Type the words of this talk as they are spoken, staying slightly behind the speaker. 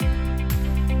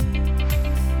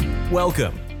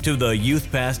Welcome to the Youth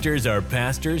Pastors Are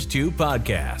Pastors Too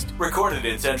podcast, recorded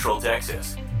in Central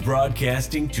Texas,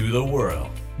 broadcasting to the world.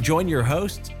 Join your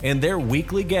hosts and their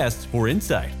weekly guests for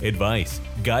insight, advice,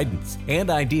 guidance, and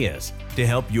ideas to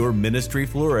help your ministry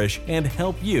flourish and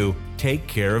help you take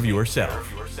care of yourself.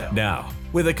 Now,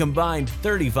 with a combined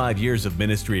 35 years of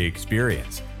ministry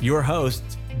experience, your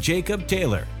hosts, Jacob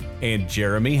Taylor and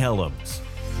Jeremy Helms.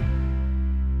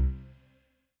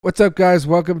 What's up, guys?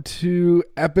 Welcome to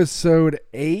episode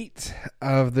 8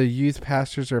 of the Youth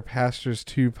Pastors Are Pastors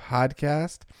Too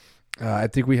podcast. I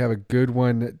think we have a good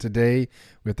one today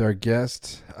with our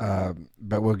guest,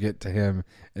 but we'll get to him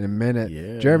in a minute.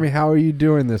 Yeah. Jeremy, how are you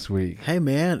doing this week? Hey,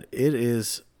 man,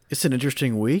 it's an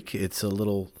interesting week. It's a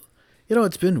little,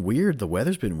 it's been weird. The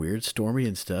weather's been weird, stormy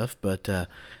and stuff, but,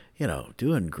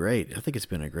 doing great. I think it's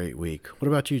been a great week. What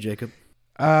about you, Jacob?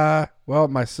 Well,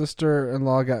 my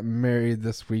sister-in-law got married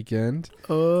this weekend.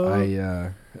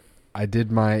 I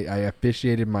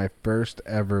officiated my first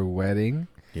ever wedding.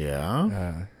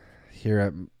 Yeah. Here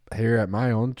at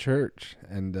my own church,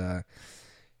 and how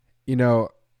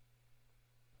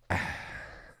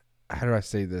do I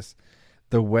say this?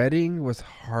 The wedding was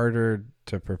harder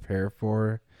to prepare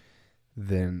for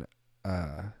than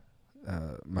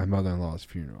my mother-in-law's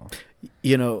funeral.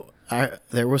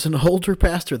 There was an older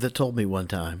pastor that told me one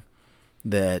time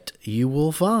that you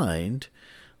will find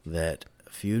that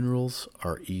funerals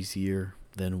are easier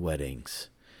than weddings.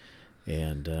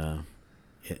 And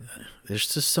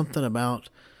there's just something about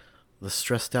the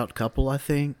stressed out couple, I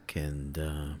think, and,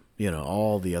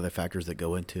 all the other factors that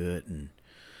go into it. And,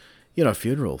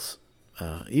 funerals,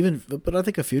 but I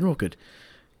think a funeral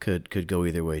could go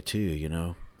either way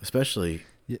too, especially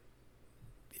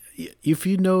if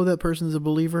you know that person's a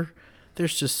believer.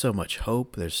 There's just so much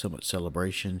hope. There's so much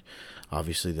celebration.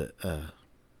 Obviously,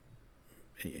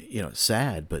 it's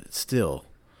sad, but still,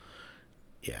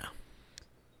 yeah.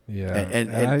 Yeah.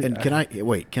 And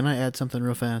can I add something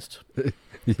real fast?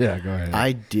 Yeah, go ahead.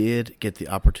 I did get the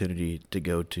opportunity to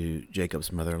go to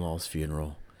Jacob's mother-in-law's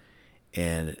funeral,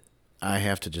 and I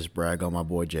have to just brag on my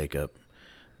boy Jacob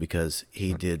because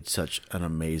he did such an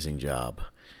amazing job,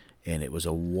 and it was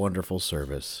a wonderful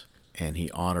service, and he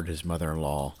honored his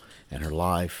mother-in-law and her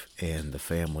life and the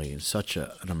family in such an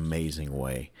amazing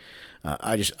way.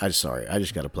 I just got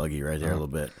to plug you right there a little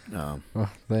bit. Well,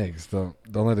 thanks. Don't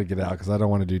let it get out because I don't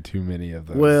want to do too many of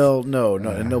those. Well, no,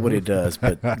 nobody does.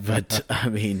 But I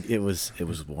mean, it was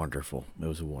wonderful. It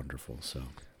was wonderful. So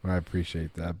I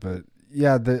appreciate that. But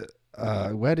yeah, the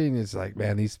wedding is like,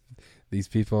 man, these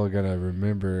people are gonna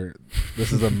remember.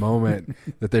 This is a moment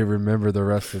that they remember the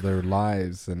rest of their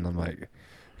lives, and I'm like,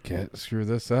 I can't screw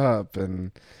this up.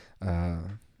 And I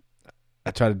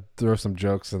try to throw some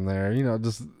jokes in there.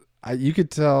 You could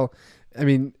tell. I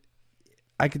mean,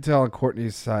 I could tell on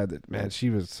Courtney's side that, man, she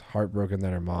was heartbroken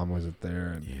that her mom wasn't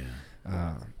there.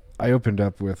 And I opened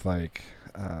up with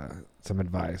some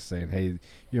advice saying, "Hey,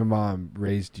 your mom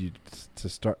raised you to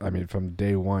start. I mean, from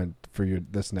day one for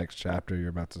this next chapter you're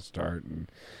about to start." And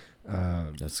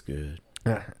that's good.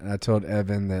 And I told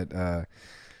Evan that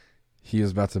he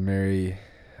was about to marry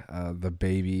the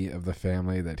baby of the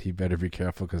family, that he better be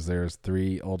careful because there's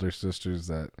 3 older sisters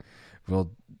that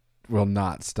will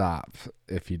not stop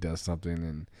if he does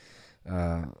something.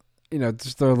 And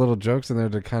just throw little jokes in there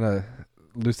to kind of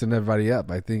loosen everybody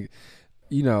up. I think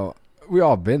we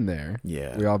all been there.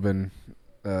 Yeah, we all been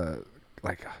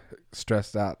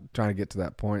stressed out trying to get to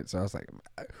that point. So I was like,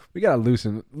 we gotta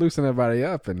loosen everybody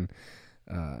up. And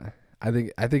I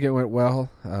think it went well.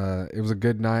 It was a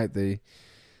good night. They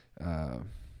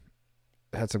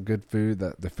had some good food.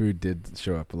 The food did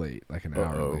show up late, like an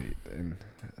hour late, and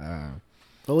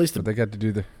at least they got to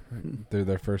do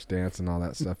their first dance and all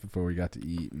that stuff before we got to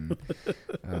eat. And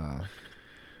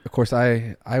of course,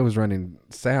 I was running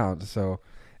sound, so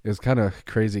it was kind of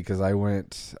crazy because I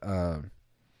went. One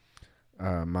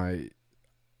of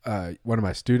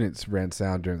my students ran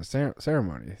sound during the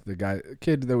ceremony. The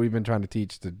kid that we've been trying to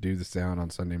teach to do the sound on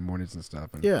Sunday mornings and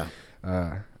stuff. And, yeah.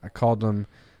 I called him.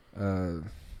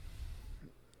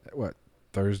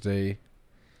 Thursday?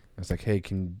 I was like, "Hey,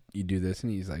 can you do this?"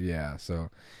 And he's like, "Yeah." So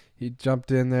he jumped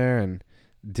in there and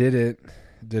did it.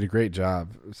 Did a great job,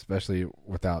 especially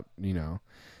without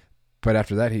But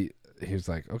after that, he was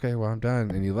like, "Okay, well, I'm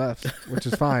done," and he left, which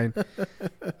is fine.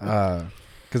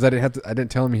 Because I didn't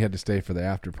tell him he had to stay for the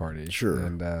after party. Sure.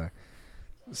 And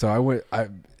so I went.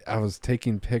 I was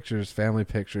taking pictures, family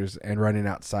pictures, and running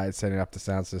outside, setting up the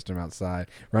sound system outside,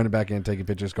 running back in, taking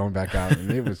pictures, going back out,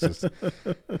 and it was just,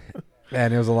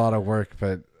 man, it was a lot of work,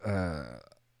 but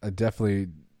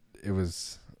it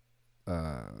was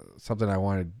something I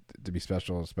wanted to be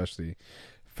special, especially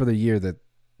for the year that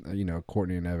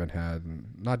Courtney and Evan had,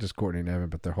 and not just Courtney and Evan,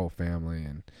 but their whole family.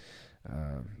 And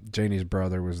Janie's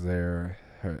brother was there,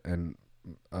 and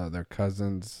their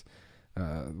cousins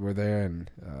were there,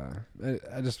 and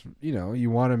I just you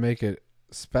want to make it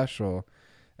special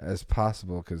as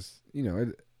possible, because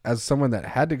as someone that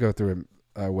had to go through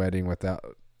a wedding without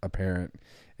a parent,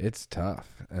 it's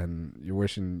tough, and you're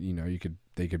wishing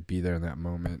they could be there in that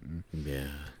moment.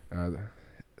 And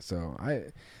so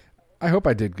I hope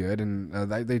I did good, and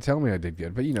they tell me I did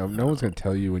good, but no one's gonna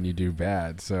tell you when you do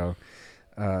bad. So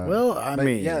well, I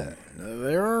mean,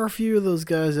 there are a few of those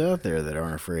guys out there that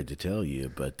aren't afraid to tell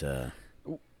you, but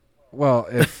well,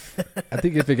 I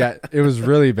think if it was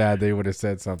really bad, they would have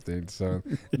said something. So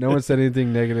no one said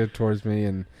anything negative towards me,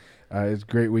 and it was a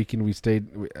great weekend. We stayed,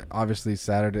 obviously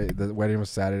Saturday. The wedding was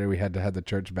Saturday. We had to have the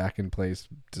church back in place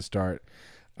to start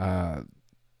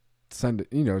Sunday.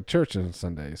 Church on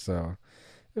Sunday. So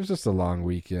it was just a long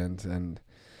weekend, and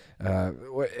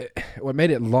what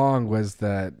made it long was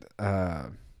that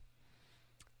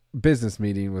business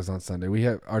meeting was on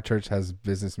Sunday. Our church has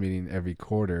business meeting every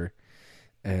quarter,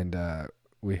 and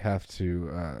we have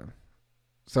to.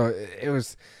 So it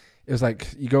was like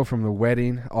you go from the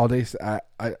wedding all day. I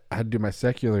had to do my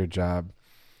secular job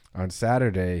on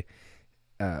Saturday.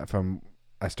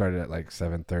 I started at like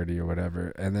 7:30 or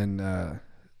whatever, and then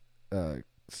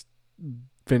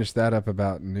finished that up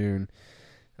about noon.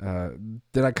 Then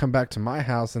I come back to my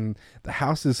house, and the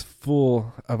house is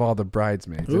full of all the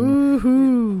bridesmaids.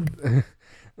 Woohoo!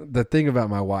 The thing about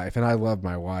my wife, and I love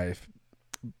my wife,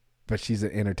 but she's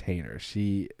an entertainer.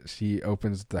 She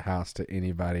opens the house to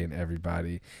anybody and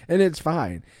everybody, and it's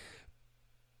fine.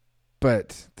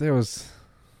 But there was,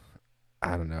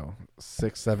 I don't know,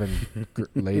 6, 7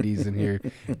 ladies in here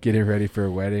getting ready for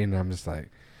a wedding, and I'm just like,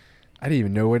 I didn't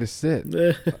even know where to sit.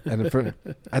 And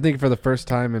I think for the first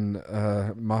time in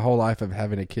my whole life of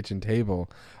having a kitchen table,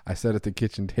 I sat at the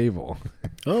kitchen table.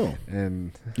 Oh,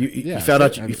 and you found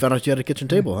out you had a kitchen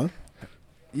table, huh?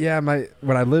 Yeah,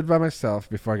 when I lived by myself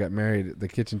before I got married, the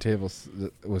kitchen table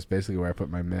was basically where I put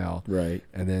my mail. Right.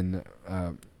 And then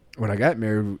when I got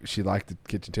married, she liked the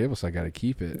kitchen table, so I got to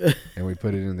keep it, and we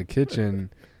put it in the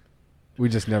kitchen. We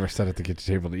just never sat at the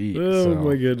kitchen table to eat. Oh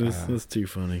my goodness, that's too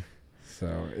funny.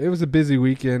 So it was a busy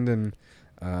weekend, and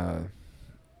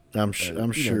I'm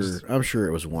sure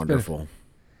it was wonderful.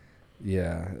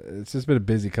 It's just been a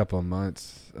busy couple of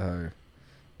months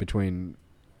between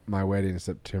my wedding in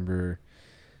September,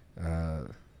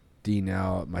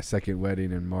 now my second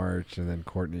wedding in March, and then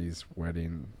Courtney's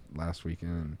wedding last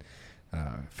weekend.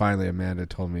 Finally, Amanda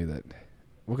told me that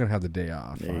we're gonna have the day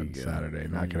off on Saturday.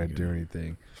 Not gonna do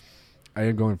anything. I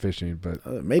am going fishing, but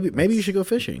maybe you should go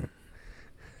fishing.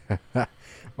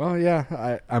 Well,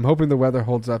 yeah, I'm hoping the weather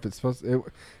holds up.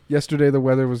 Yesterday the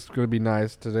weather was going to be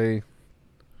nice. Today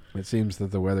it seems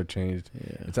that the weather changed.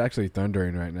 Yeah. It's actually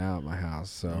thundering right now at my house.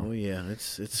 So. Oh yeah,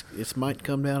 it's might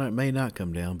come down. It may not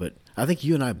come down, but I think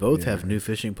you and I both have new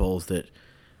fishing poles that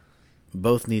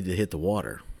both need to hit the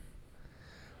water.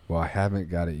 Well, I haven't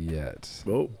got it yet.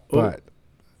 But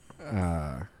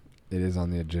it is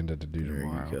on the agenda to do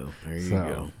tomorrow. There you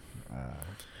go.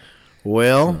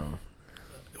 Well.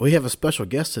 We have a special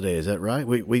guest today. Is that right?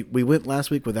 We went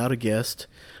last week without a guest,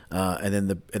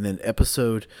 and then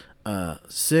episode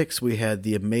 6 we had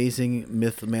the amazing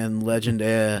myth, man,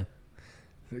 legend,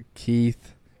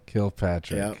 Keith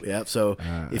Kilpatrick. Yeah. So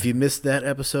if you missed that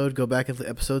episode, go back into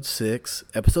episode 6.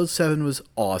 Episode 7 was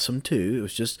awesome too. It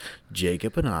was just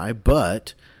Jacob and I,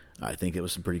 but I think it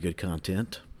was some pretty good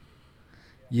content.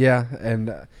 Yeah,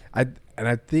 and I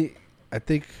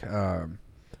think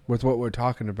with what we're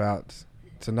talking about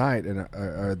tonight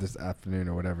or this afternoon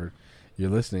or whatever you're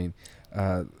listening,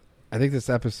 I think this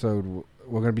episode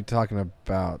we're going to be talking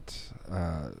about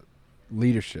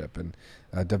leadership and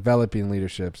developing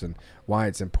leaderships and why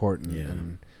it's important. Yeah.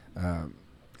 And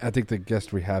I think the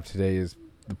guest we have today is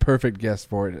the perfect guest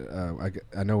for it.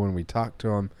 I know when we talk to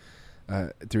him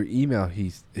through email,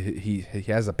 he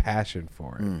has a passion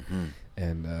for it,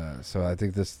 and so I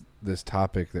think this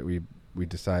topic that we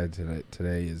decided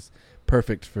today is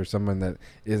perfect for someone that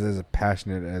is as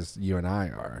passionate as you and I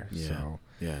are. Yeah. So,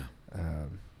 yeah.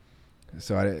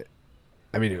 So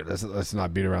I mean, let's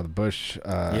not beat around the bush.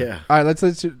 Yeah. All right, let's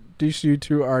introduce you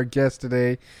to our guest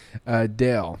today,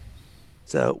 Dale.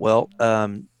 So,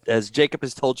 as Jacob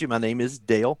has told you, my name is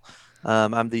Dale.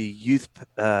 I'm the youth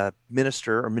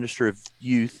minister or minister of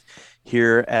youth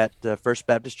here at First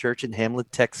Baptist Church in Hamlet,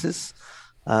 Texas.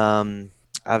 I've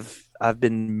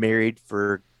been married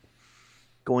for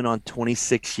going on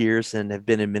 26 years and have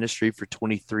been in ministry for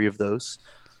 23 of those.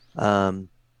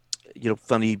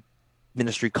 Funny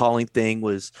ministry calling thing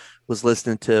was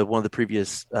listening to one of the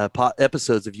previous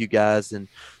episodes of you guys, and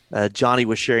Johnny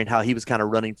was sharing how he was kind of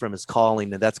running from his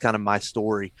calling, and that's kind of my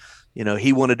story.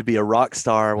 He wanted to be a rock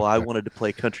star. Well, I wanted to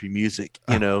play country music,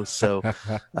 so,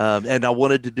 and I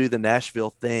wanted to do the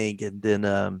Nashville thing. And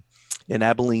then, in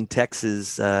Abilene,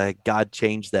 Texas, God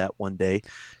changed that one day,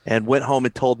 and went home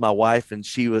and told my wife, and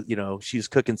she was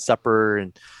cooking supper,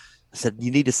 and I said,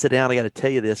 "You need to sit down. I got to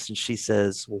tell you this." And she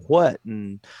says, "Well, what?"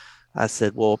 And I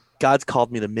said, "Well, God's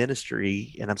called me to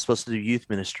ministry, and I'm supposed to do youth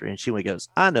ministry." And she goes,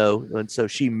 "I know." And so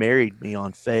she married me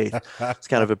on faith. It's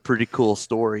kind of a pretty cool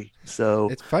story. So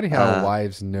it's funny how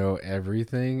wives know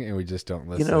everything and we just don't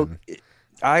listen.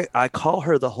 I call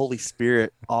her the Holy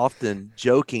Spirit often,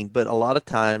 joking, but a lot of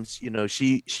times,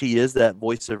 she is that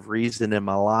voice of reason in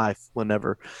my life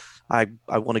whenever I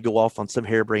want to go off on some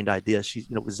harebrained idea. She's,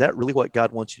 is that really what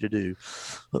God wants you to do?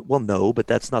 Well, no, but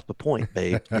that's not the point,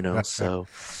 babe. So,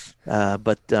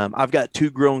 but I've got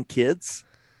 2 grown kids.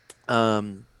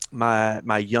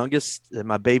 My youngest,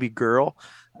 my baby girl,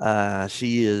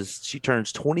 she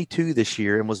turns 22 this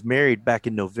year and was married back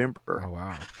in November. Oh,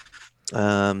 wow.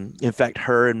 In fact,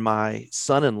 her and my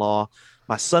son-in-law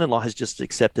has just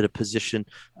accepted a position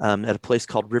at a place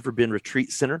called Riverbend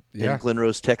Retreat Center in Glen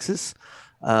Rose, Texas.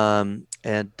 And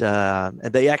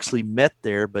they actually met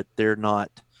there, but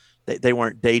they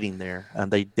weren't dating there.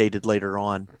 They dated later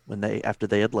on after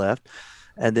they had left.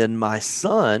 And then my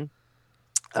son,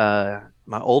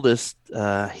 my oldest,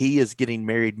 he is getting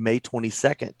married May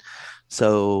 22nd.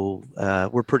 So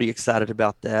we're pretty excited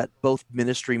about that. Both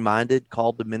ministry minded,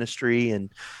 called to ministry, and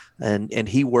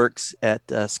he works at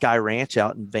Sky Ranch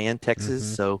out in Van,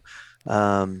 Texas.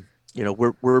 Mm-hmm.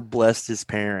 So we're blessed as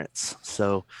parents.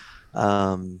 So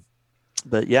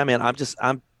but yeah, man,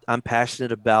 I'm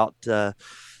passionate about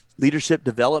leadership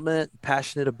development,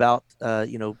 passionate about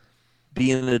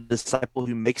being a disciple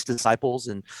who makes disciples,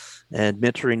 and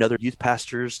mentoring other youth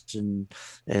pastors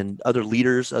and other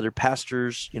leaders, other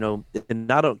pastors,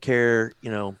 and I don't care,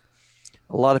 a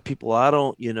lot of people, I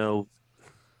don't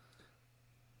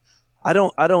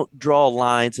draw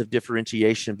lines of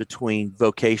differentiation between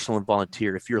vocational and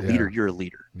volunteer. If you're a leader, you're a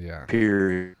leader. Yeah.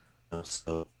 Period.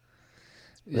 So,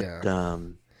 but,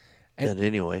 and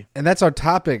anyway, and that's our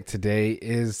topic today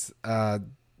is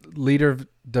leader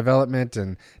development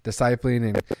and discipling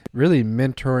and really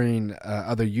mentoring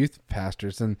other youth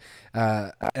pastors. And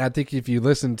I think if you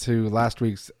listen to last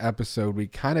week's episode, we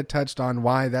kind of touched on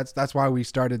why that's why we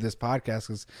started this podcast,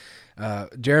 because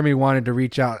Jeremy wanted to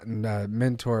reach out and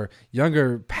mentor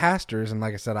younger pastors. And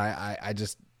like I said, I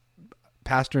just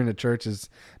pastoring a church is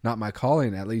not my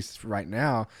calling, at least right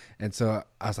now. And so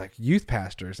I was like, youth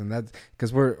pastors, and that's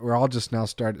because we're all just now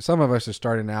started. Some of us are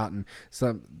starting out, and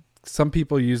some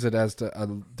people use it as a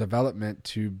development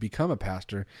to become a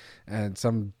pastor, and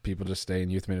some people just stay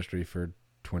in youth ministry for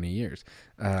 20 years.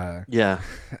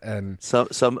 And some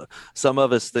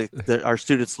of us, our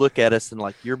students look at us and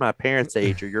like, you're my parents'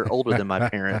 age, or you're older than my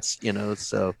parents,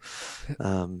 so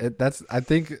I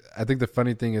think the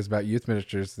funny thing is about youth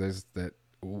ministers is that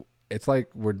it's like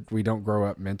we don't grow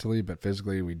up mentally, but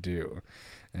physically we do.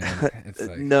 And it's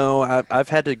like, no, I've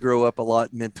had to grow up a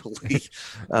lot mentally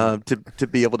to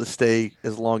be able to stay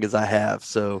as long as I have.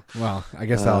 So, well, I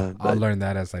guess I'll learn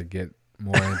that as I get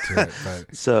more into it.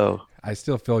 But so I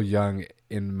still feel young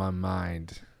in my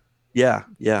mind. Yeah.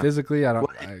 Physically, I don't.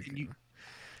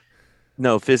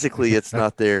 No, physically it's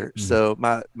not there. So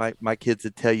my kids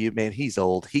would tell you, man, he's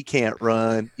old. He can't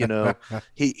run.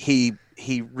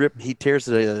 He tears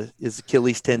his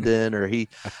Achilles tendon, or he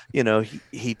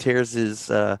tears his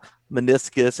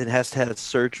meniscus and has to have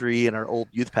surgery in our old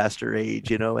youth pastor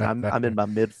age. And I'm in my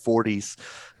mid 40s.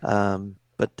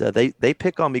 But they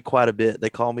pick on me quite a bit.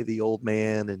 They call me the old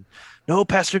man, and no,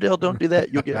 Pastor Dale, don't do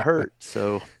that. You'll get hurt.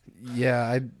 So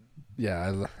I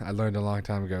learned a long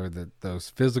time ago that those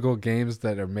physical games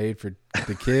that are made for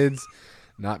the kids,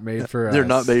 not made for us. They're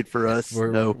not made for us.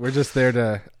 We're just there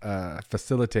to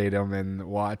facilitate them and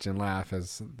watch and laugh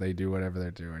as they do whatever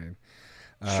they're doing.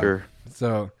 Sure.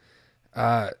 So,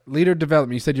 leader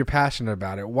development. You said you're passionate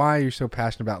about it. Why are you so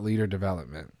passionate about leader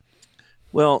development?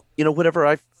 Well, whenever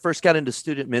I first got into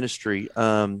student ministry,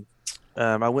 I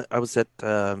was at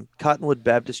Cottonwood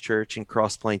Baptist Church in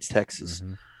Cross Plains, Texas.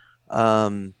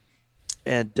 Mm-hmm.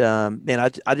 Man,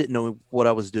 I didn't know what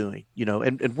I was doing,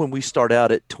 and when we start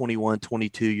out at 21,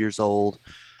 22 years old,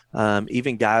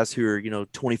 even guys who are,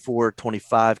 24,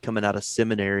 25 coming out of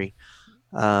seminary,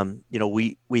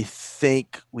 we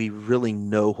think we really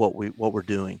know what we're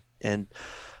doing. And,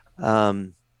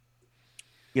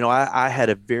 I had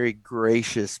a very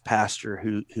gracious pastor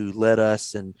who led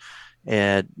us, and,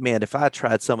 And man, if I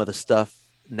tried some of the stuff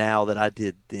now that I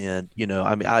did then,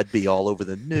 I mean, I'd be all over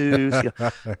the news.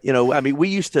 I mean, we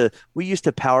used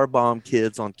to power bomb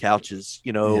kids on couches,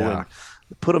 Yeah. and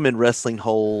put them in wrestling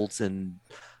holds, and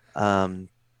um,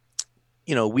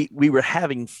 we were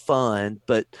having fun,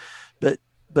 but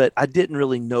but I didn't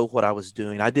really know what I was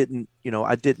doing. I didn't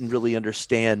really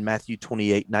understand Matthew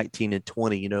 28:19 and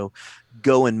 20,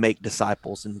 go and make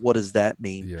disciples. And what does that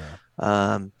mean? Yeah.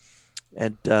 Um,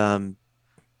 and I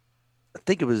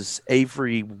think it was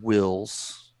Avery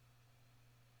Willis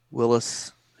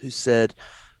who said,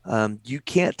 you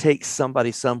can't take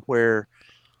somebody somewhere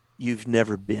you've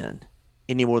never been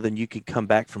any more than you can come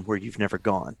back from where you've never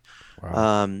gone.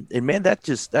 Wow. And man, that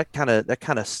kind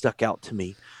of stuck out to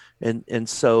me. And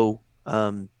so,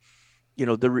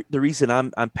 the reason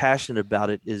I'm passionate about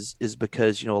it is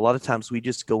because, a lot of times we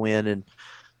just go in and,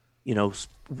 you know,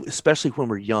 especially when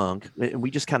we're young, and we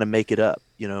just kind of make it up.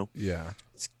 Yeah.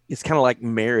 It's kind of like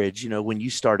marriage. When you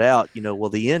start out, well,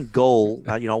 the end goal,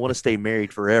 I want to stay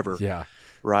married forever, Yeah.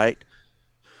 right?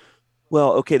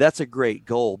 Well, okay, that's a great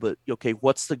goal, but okay,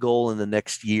 what's the goal in the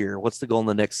next year? What's the goal in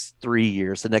the next 3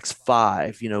 years, the next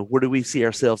five? Where do we see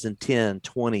ourselves in 10,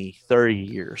 20, 30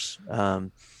 years?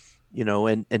 And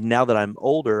now that I'm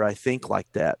older, I think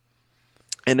like that.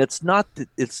 And it's not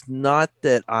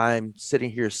that I'm sitting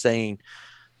here saying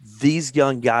these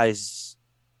young guys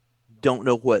don't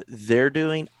know what they're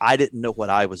doing. I didn't know what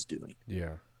I was doing,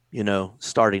 Yeah.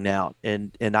 starting out.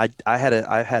 And I had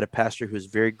a pastor who was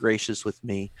very gracious with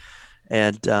me.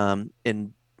 And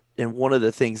one of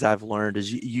the things I've learned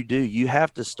is you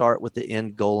have to start with the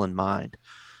end goal in mind.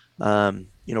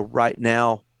 Right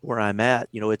now where I'm at,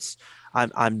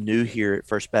 I'm new here at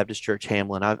First Baptist Church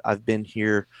Hamlin. I've been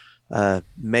here.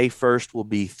 May 1st will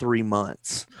be 3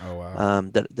 months Oh wow.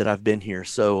 that I've been here.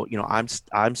 So I'm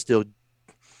still,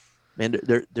 man.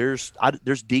 There's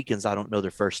deacons I don't know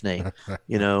their first name.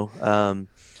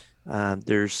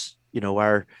 There's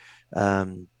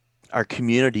our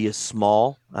community is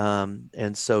small,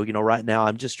 and so right now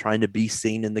I'm just trying to be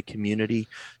seen in the community,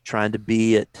 trying to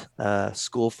be at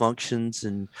school functions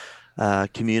and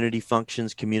community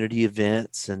functions, community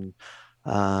events, and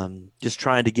just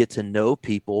trying to get to know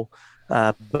people.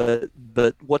 But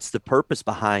what's the purpose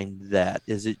behind that?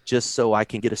 Is it just so I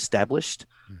can get established,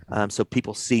 so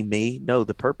people see me? No,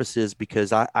 the purpose is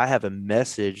because I have a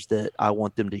message that I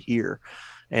want them to hear,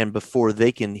 and before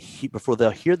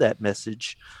they'll hear that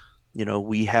message,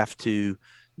 we have to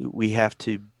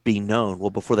be known. Well,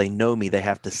 before they know me, they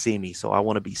have to see me. So I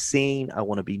want to be seen, I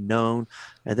want to be known,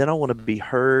 and then I want to be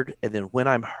heard. And then when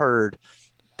I'm heard,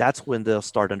 that's when they'll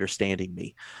start understanding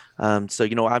me. So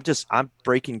I'm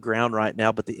breaking ground right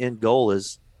now, but the end goal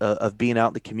is of being out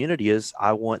in the community is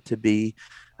I want to be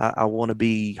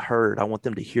heard. I want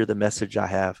them to hear the message I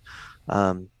have,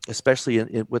 especially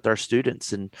with our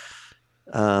students. And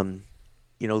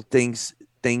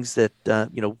things that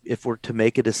if we're to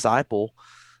make a disciple,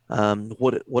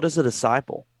 what is a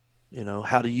disciple?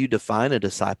 How do you define a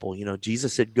disciple?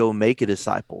 Jesus said, go make a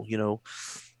disciple.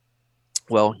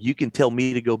 Well, you can tell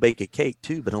me to go bake a cake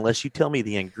too, but unless you tell me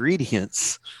the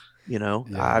ingredients,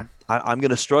 Yeah. I'm going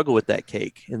to struggle with that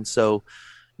cake. And so,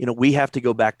 we have to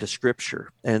go back to scripture.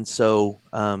 And so,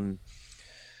 and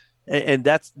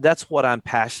that's what I'm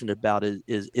passionate about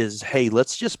is, hey,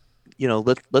 let's just,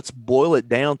 let's boil it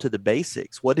down to the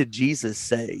basics. What did Jesus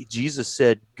say? Jesus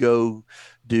said, go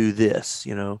do this,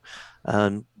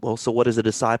 well, so what is a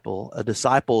disciple? A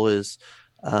disciple is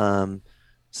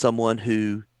someone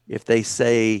who, if they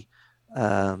say,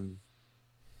 a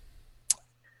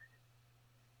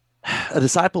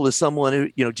disciple is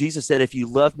someone who, Jesus said, if you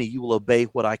love me, you will obey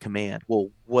what I command. Well,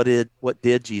 what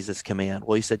did Jesus command?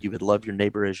 Well, he said you would love your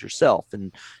neighbor as yourself.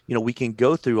 And, we can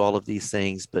go through all of these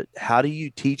things, but how do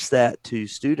you teach that to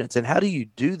students? And how do you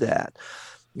do that?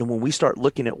 And when we start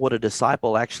looking at what a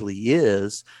disciple actually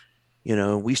is,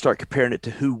 we start comparing it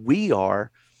to who we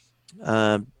are,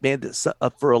 man,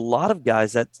 for a lot of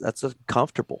guys, that's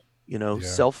uncomfortable. Yeah.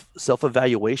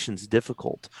 Self-evaluation is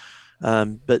difficult.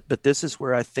 But this is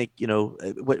where I think,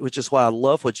 which is why I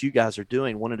love what you guys are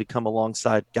doing, wanting to come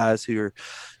alongside guys who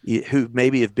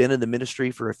maybe have been in the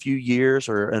ministry for a few years,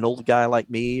 or an old guy like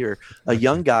me, or a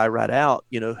young guy right out,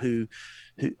 who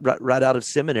right out of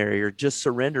seminary, or just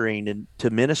surrendering to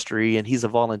ministry. And he's a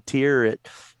volunteer at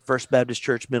First Baptist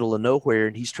Church, middle of nowhere,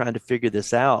 and he's trying to figure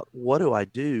this out. What do I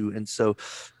do? And so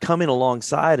coming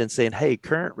alongside and saying, hey,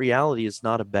 current reality is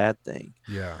not a bad thing.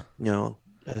 Yeah.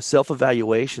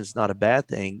 Self-evaluation is not a bad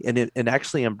thing, and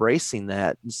actually embracing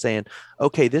that and saying,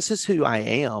 okay, this is who I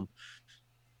am,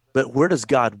 but where does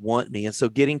God want me? And so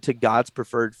getting to God's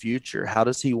preferred future, how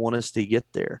does he want us to get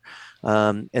there?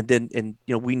 And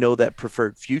we know that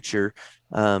preferred future,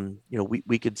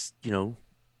 we could,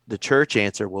 the church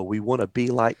answer, well, we want to be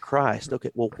like Christ.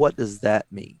 Okay. Well, what does that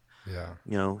mean? Yeah.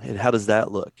 And how does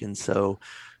that look? And so,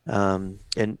 and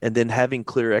then having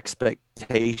clear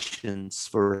expectations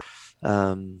for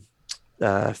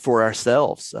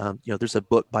ourselves. There's a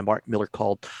book by Mark Miller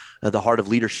called The Heart of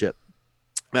Leadership.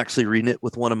 I'm actually reading it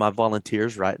with one of my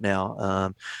volunteers right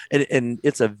now. And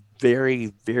it's a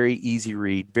very, very easy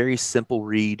read, very simple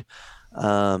read.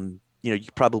 You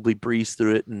probably breeze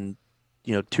through it in,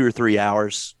 2 or 3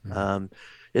 hours.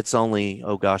 It's only,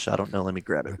 oh gosh, I don't know. Let me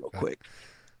grab it real quick.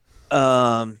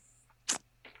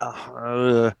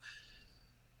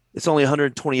 It's only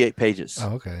 128 pages.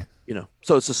 Oh, okay.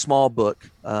 So it's a small book.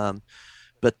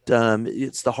 But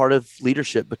it's the heart of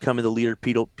leadership, becoming the leader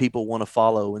people want to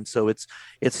follow. And so it's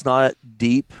not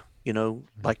deep,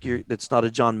 it's not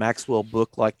a John Maxwell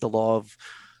book like the Law of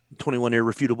 21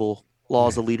 Irrefutable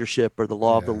Laws of Leadership or the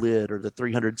Law of the Lid or the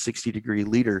 360-degree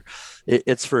leader.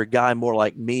 It's for a guy more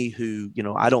like me who,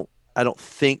 I don't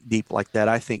think deep like that.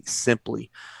 I think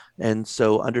simply. And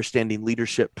so understanding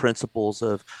leadership principles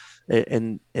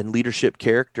and leadership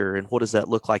character and what does that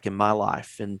look like in my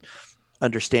life, and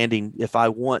understanding if I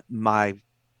want my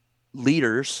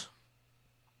leaders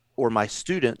or my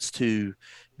students to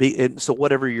be, and so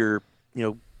whatever your,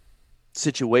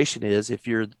 situation is, if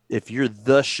you're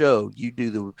the show, you do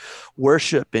the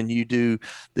worship and you do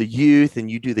the youth and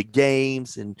you do the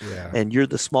games and you're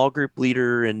the small group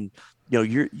leader, and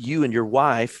you and your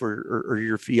wife or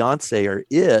your fiance are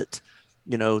it,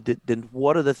 then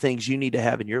what are the things you need to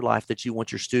have in your life that you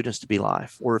want your students to be like?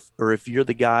 Or if you're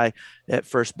the guy at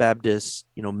First Baptist,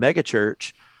 mega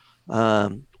church,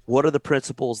 what are the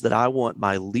principles that I want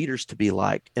my leaders to be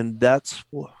like? And that's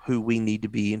who we need to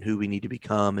be and who we need to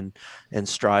become and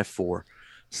strive for.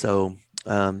 So,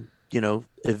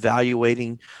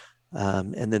 evaluating,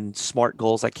 and then SMART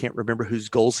goals. I can't remember whose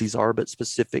goals these are, but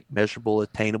specific, measurable,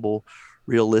 attainable,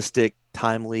 realistic,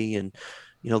 timely, and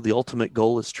the ultimate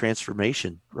goal is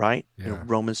transformation, right?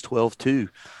 Romans 12:2.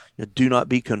 Do not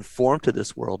be conformed to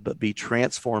this world, but be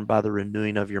transformed by the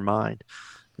renewing of your mind.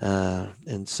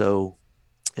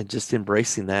 And just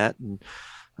embracing that and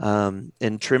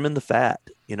trimming the fat.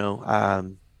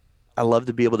 I love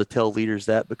to be able to tell leaders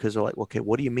that, because they're like, okay,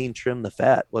 what do you mean trim the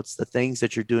fat? What's the things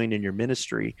that you're doing in your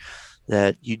ministry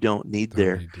that you don't need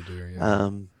there? Need to do,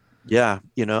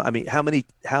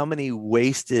 how many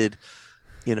wasted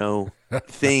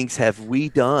things have we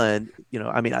done?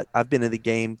 I've been in the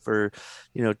game for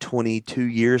 22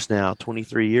 years now,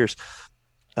 23 years.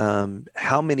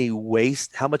 How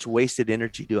much wasted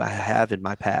energy do I have in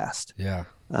my past?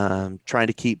 Trying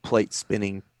to keep plates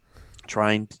spinning,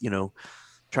 trying to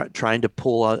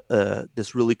pull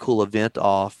this really cool event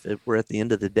off, where at the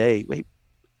end of the day, wait,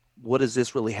 what does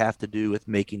this really have to do with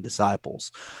making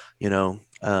disciples?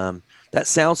 That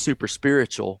sounds super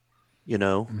spiritual,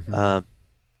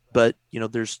 but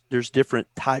there's different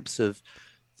types of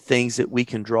things that we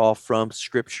can draw from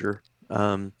Scripture.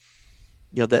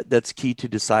 That's key to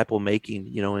disciple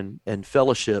making, and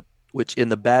fellowship, which in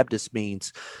the Baptist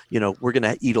means, we're going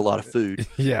to eat a lot of food.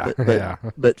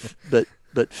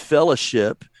 But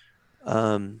fellowship,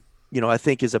 I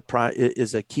think is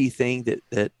a key thing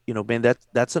that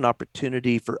that's an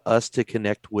opportunity for us to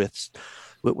connect with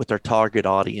our target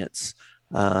audience.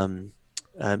 And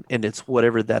it's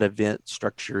whatever that event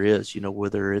structure is,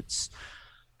 whether it's,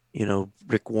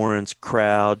 Rick Warren's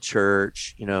crowd,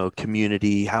 church,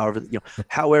 community,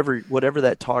 whatever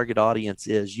that target audience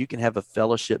is, you can have a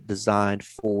fellowship designed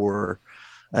for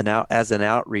as an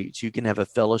outreach. You can have a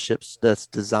fellowship that's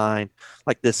designed,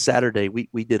 like this Saturday, we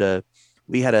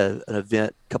had an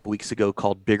event a couple weeks ago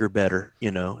called Bigger Better,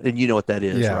 and you know what that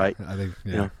is, right? I think,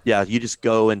 you just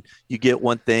go and you get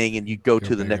one thing and you go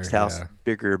to the next house,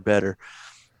 bigger, better.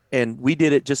 And we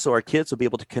did it just so our kids would be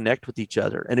able to connect with each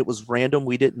other. And it was random.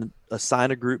 We didn't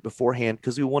assign a group beforehand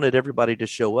because we wanted everybody to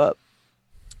show up.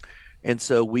 And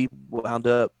so we wound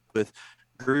up with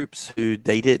groups who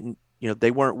they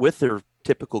weren't with their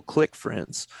typical clique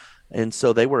friends. And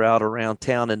so they were out around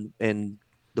town, and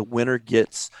the winner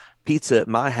gets pizza at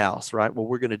my house, right? Well,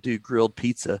 we're going to do grilled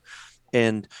pizza.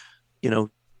 And,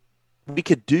 we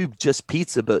could do just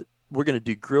pizza, but we're going to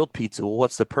do grilled pizza. Well,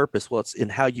 what's the purpose? Well, it's in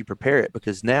how you prepare it,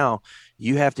 because now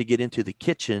you have to get into the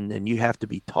kitchen and you have to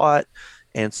be taught.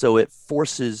 And so it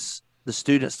forces the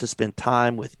students to spend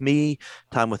time with me,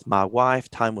 time with my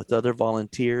wife, time with other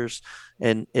volunteers.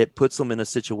 And it puts them in a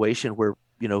situation where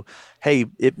hey,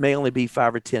 it may only be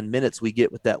 5 or 10 minutes we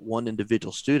get with that one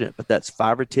individual student, but that's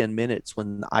 5 or 10 minutes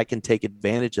when I can take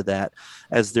advantage of that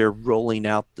as they're rolling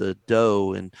out the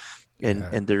dough and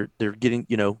they're getting,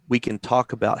 we can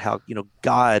talk about how,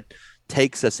 God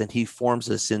takes us and he forms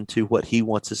us into what he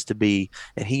wants us to be.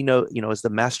 And he as the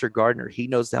master gardener, he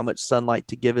knows how much sunlight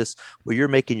to give us. Well, you're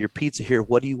making your pizza here.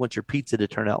 What do you want your pizza to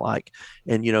turn out like?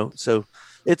 And, so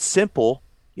it's simple,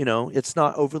 it's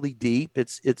not overly deep.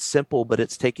 It's simple, but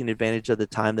it's taking advantage of the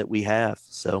time that we have.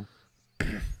 So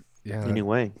yeah,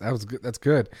 anyway, that was good. That's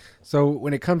good. So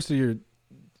when it comes to your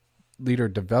leader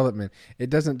development, it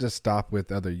doesn't just stop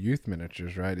with other youth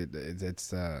ministers, right?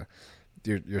 It's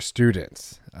your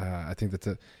students. I think that's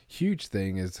a huge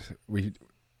thing. Is we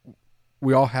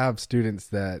all have students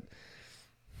that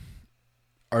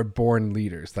are born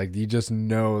leaders. Like you just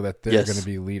know that they're going to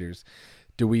be leaders.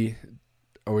 Do we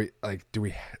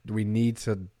need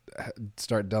to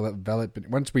start developing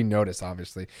once we notice,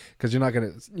 obviously, because you're not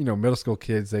going to, middle school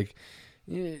kids, like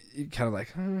you kind of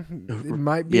like, it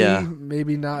might be,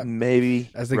 maybe not. Maybe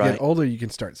as they get older, you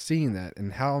can start seeing that,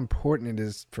 and how important it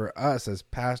is for us as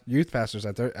youth pastors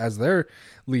as their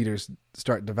leaders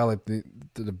start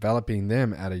developing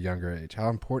them at a younger age. How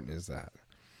important is that?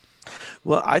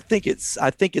 Well, I think it's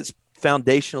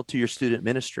foundational to your student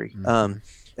ministry. Mm-hmm.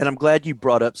 And I'm glad you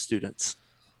brought up students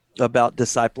about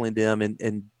discipling them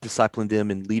and discipling them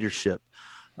in leadership.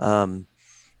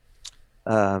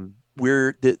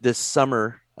 This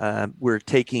summer, we're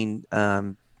taking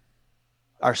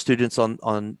our students on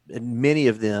and many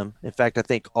of them, in fact, I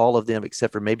think all of them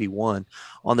except for maybe one,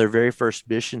 on their very first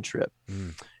mission trip.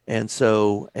 And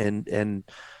so,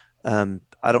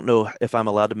 I don't know if I'm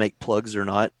allowed to make plugs or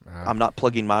not. I'm not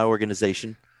plugging my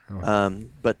organization.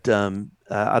 But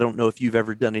I don't know if you've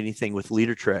ever done anything with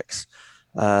Leader Treks,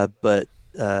 but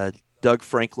Doug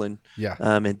Franklin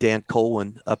and Dan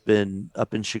Colwin up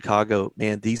in Chicago,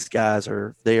 man, these guys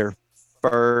are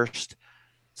first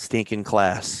stinking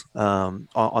class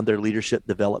on their leadership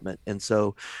development.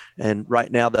 And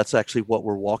right now that's actually what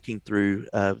we're walking through.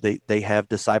 They have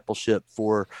discipleship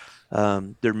for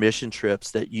their mission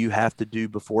trips that you have to do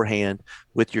beforehand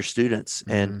with your students.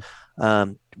 Mm-hmm.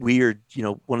 And we are,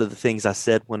 one of the things I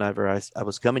said whenever I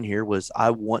was coming here was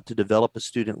I want to develop a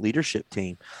student leadership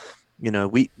team.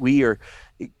 We are,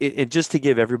 and just to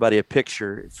give everybody a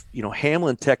picture,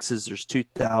 Hamlin, Texas, there's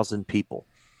 2,000 people.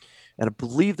 And I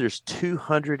believe there's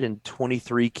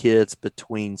 223 kids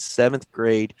between 7th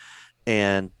grade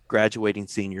and graduating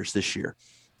seniors this year.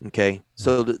 Okay.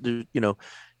 So,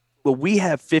 well, we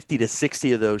have 50 to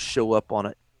 60 of those show up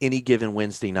on any given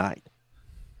Wednesday night.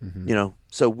 Mm-hmm.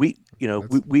 So we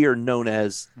are known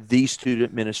as the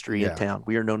student ministry in town.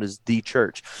 We are known as the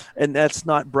church, and that's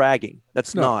not bragging.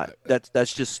 That's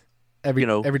just every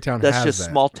town. That's has just that.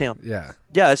 Small town. Yeah.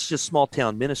 It's just small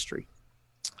town ministry.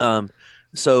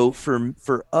 So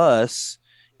for us,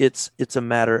 it's a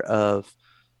matter of,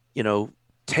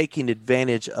 taking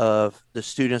advantage of the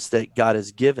students that God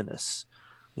has given us,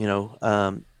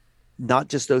 not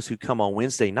just those who come on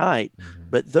Wednesday night,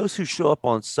 but those who show up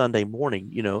on Sunday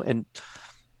morning, and,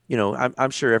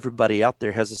 I'm sure everybody out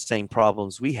there has the same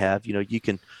problems we have. You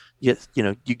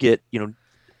get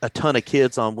a ton of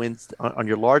kids on Wednesday, on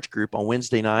your large group on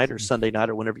Wednesday night or Sunday night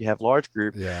or whenever you have large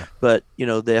group. Yeah. But, the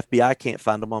FBI can't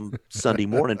find them on Sunday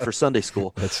morning for Sunday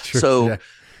school. That's true. So,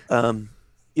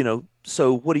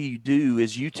 so what do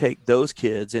is you take those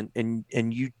kids and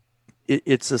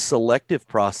it's a selective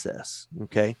process.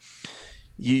 Okay.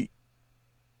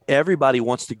 Everybody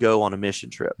wants to go on a mission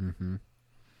trip. Mm-hmm.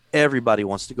 Everybody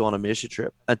wants to go on a mission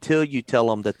trip until you tell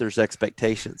them that there's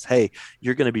expectations. Hey,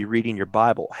 you're going to be reading your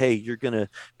Bible. Hey, you're going to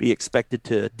be expected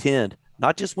to attend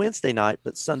not just Wednesday night,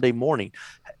 but Sunday morning.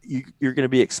 You're going to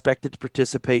be expected to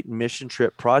participate in mission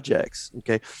trip projects.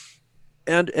 Okay.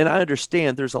 And I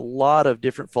understand there's a lot of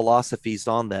different philosophies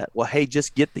on that. Well, hey,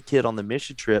 just get the kid on the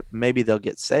mission trip. Maybe they'll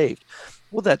get saved.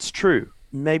 Well, that's true.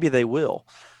 Maybe they will.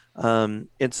 And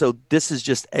so this is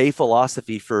just a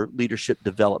philosophy for leadership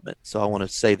development. So I want to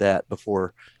say that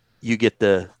before you get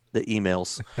the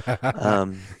emails.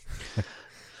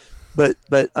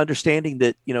 But understanding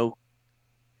that,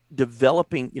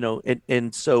 developing,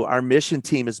 and so our mission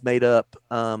team is made up.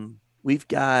 We've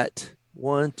got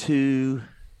 1, 2,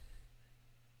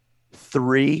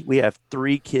 3. We have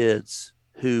 3 kids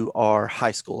who are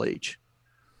high school age.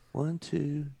 1,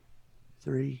 2,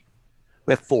 3.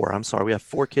 We have 4. I'm sorry. We have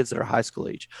 4 kids that are high school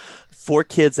age. 4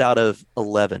 kids out of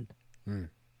 11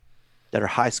 that are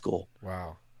high school.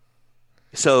 Wow.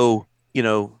 So,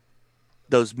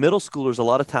 those middle schoolers, a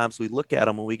lot of times we look at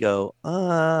them and we go,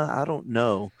 I don't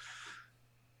know.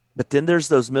 But then there's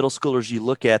those middle schoolers you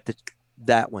look at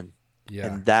that one, Yeah.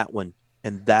 and that one,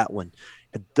 and that one.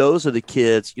 And those are the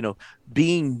kids,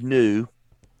 being new,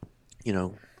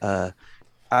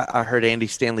 I heard Andy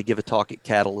Stanley give a talk at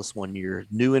Catalyst one year,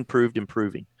 new, improved,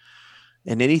 improving.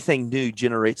 And anything new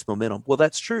generates momentum. Well,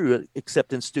 that's true,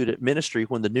 except in student ministry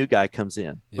when the new guy comes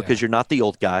in, because you're not the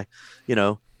old guy.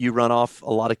 You run off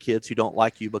a lot of kids who don't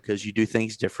like you because you do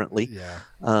things differently. Yeah.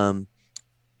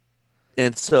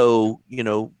 And so,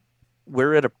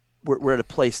 we're at a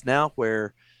place now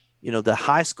where, the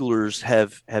high schoolers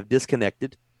have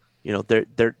disconnected.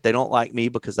 They don't like me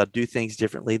because I do things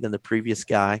differently than the previous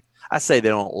guy. I say they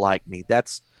don't like me.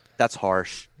 That's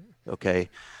harsh. Okay.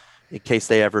 In case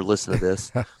they ever listen to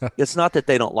this, it's not that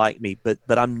they don't like me, but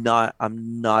I'm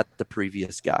not the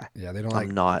previous guy. Yeah. They don't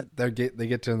I'm not. They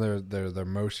get to their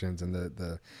emotions and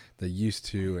the used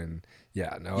to, and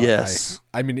no. Yes.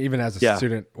 I mean, even as a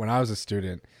student, when I was a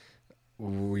student,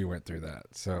 we went through that.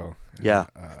 So yeah.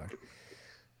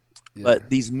 But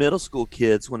these middle school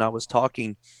kids, when I was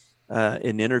talking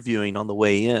and interviewing on the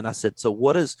way in, I said, so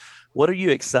what are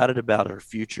you excited about our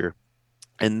future?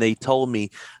 And they told me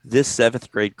this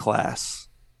 7th grade class,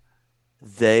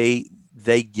 they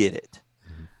get it.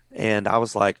 Mm-hmm. And I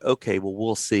was like, okay, well,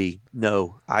 we'll see.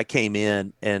 No, I came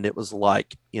in and it was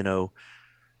like,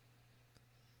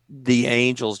 the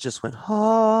angels just went,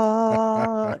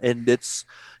 ah, and it's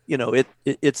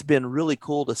been really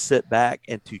cool to sit back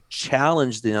and to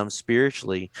challenge them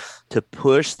spiritually, to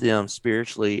push them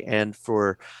spiritually, and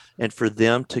for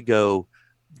them to go,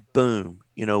 boom.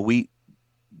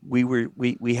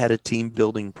 We had a team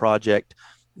building project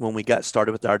when we got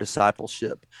started with our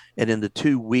discipleship, and in the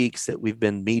 2 weeks that we've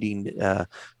been meeting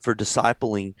for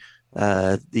discipling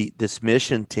this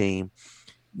mission team,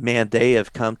 man, they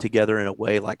have come together in a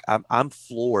way like I'm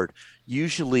floored.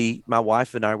 Usually my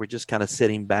wife and I were just kind of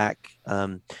sitting back,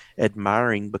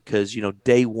 admiring, because,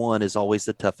 day one is always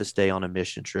the toughest day on a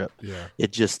mission trip. Yeah.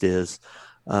 It just is.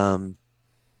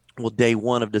 Well, day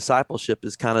one of discipleship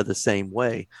is kind of the same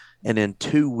way. And in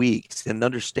 2 weeks, and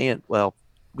understand, well,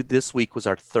 this week was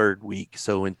our 3rd week.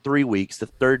 So in 3 weeks, the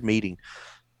 3rd meeting,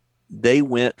 they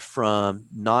went from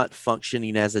not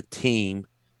functioning as a team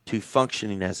to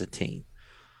functioning as a team.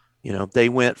 They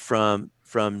went from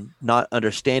not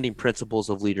understanding principles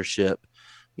of leadership,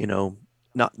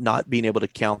 not being able to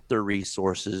count their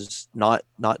resources, not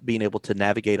being able to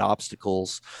navigate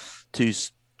obstacles, to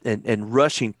and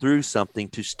rushing through something,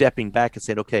 to stepping back and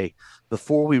saying, okay,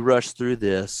 before we rush through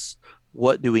this,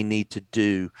 what do we need to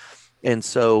do? And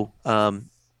so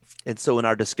in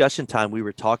our discussion time, we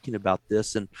were talking about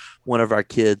this, and one of our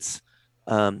kids,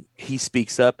 he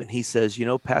speaks up and he says,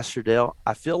 Pastor Dale,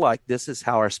 I feel like this is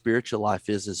how our spiritual life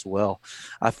is as well.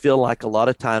 I feel like a lot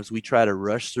of times we try to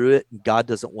rush through it, and God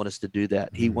doesn't want us to do that.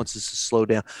 He wants us to slow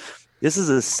down. This is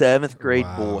a 7th grade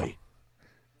boy.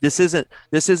 This isn't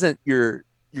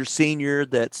your senior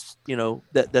that's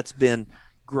that's been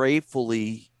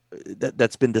gratefully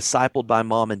that's been discipled by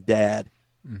mom and dad,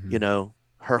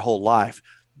 her whole life.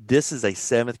 This is a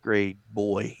 7th grade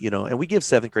boy, and we give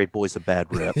 7th grade boys a bad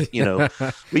rep.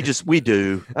 We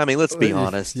do. I mean, let's be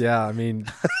honest. Yeah, I mean,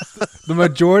 the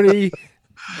majority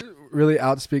really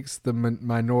outspeaks the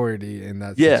minority in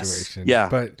that situation.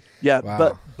 Yeah,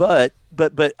 wow.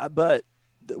 but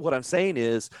what I'm saying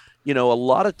is, a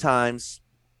lot of times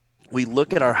we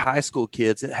look at our high school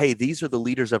kids and, hey, these are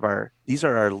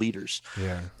our leaders.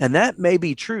 Yeah. And that may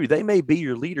be true. They may be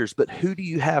your leaders, but who do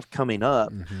you have coming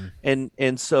up? Mm-hmm.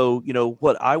 And so,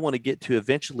 what I want to get to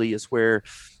eventually is where,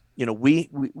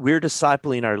 we're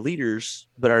discipling our leaders,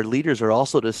 but our leaders are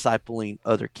also discipling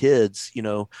other kids,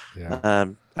 Yeah.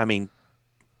 I mean,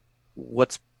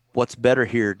 what's better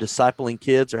here, discipling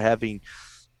kids or having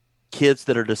kids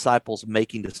that are disciples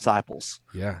making disciples?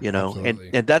 Yeah.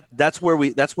 Absolutely. and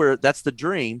that's the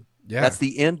dream. Yeah. That's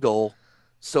the end goal.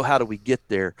 So how do we get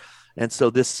there? And so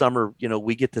this summer,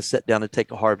 we get to sit down and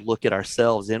take a hard look at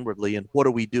ourselves inwardly, and what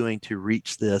are we doing to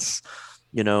reach this,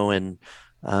 and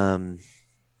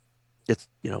it's,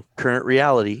 current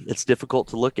reality. It's difficult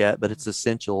to look at, but it's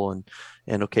essential.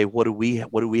 And okay, what do we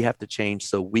have to change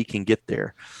so we can get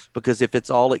there? Because if it's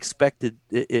all expected,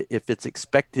 if it's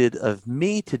expected of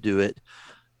me to do it,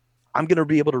 I'm going to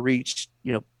be able to reach,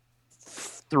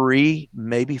 3,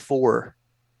 maybe 4.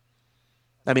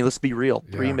 I mean, let's be real.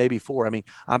 3, maybe 4. I mean,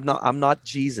 I'm not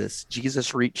Jesus.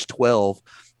 Jesus reached 12.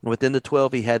 And within the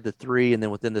 12, he had the 3. And then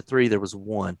within the 3, there was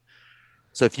 1.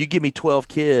 So if you give me 12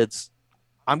 kids,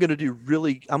 I'm going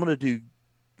to do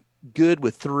good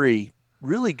with 3,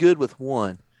 really good with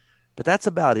 1, but that's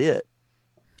about it.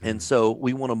 And so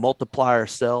we want to multiply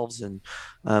ourselves, and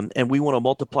we want to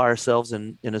multiply ourselves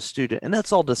in a student. And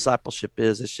that's all discipleship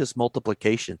is. It's just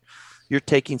multiplication. You're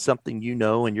taking something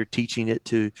and you're teaching it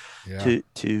to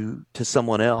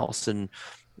someone else. And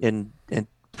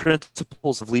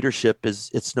principles of leadership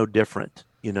it's no different,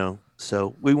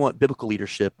 So we want biblical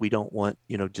leadership. We don't want,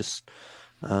 just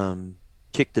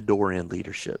kick the door in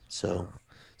leadership. So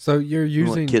you're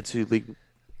using kids who lead.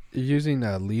 You're using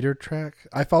a Leader Track.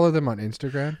 I follow them on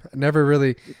Instagram. I never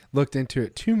really looked into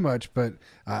it too much, but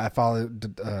I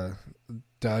followed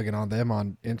Doug and all them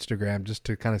on Instagram just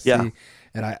to kind of see. Yeah.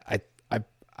 And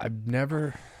I've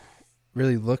never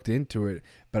really looked into it,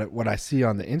 but what I see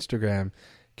on the Instagram,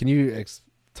 can you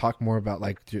talk more about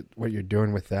what you're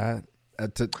doing with that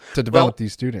to develop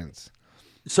these students?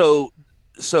 So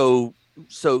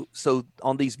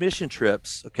on these mission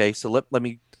trips, okay. So let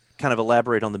me kind of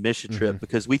elaborate on the mission trip,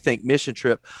 because we think mission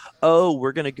trip,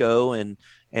 we're going to go and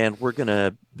we're going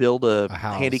to build a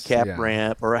handicap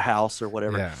ramp or a house or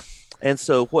whatever. Yeah. And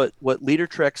so what Leader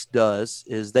Treks does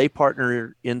is they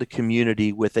partner in the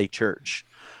community with a church.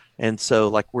 And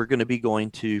so we're going to be going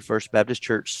to First Baptist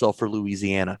Church, Sulphur,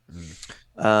 Louisiana.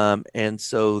 And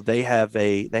so they have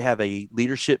a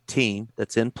leadership team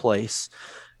that's in place.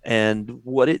 And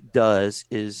what it does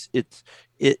is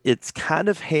it's kind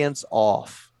of hands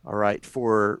off. All right,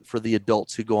 for the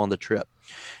adults who go on the trip.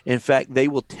 In fact, they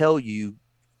will tell you,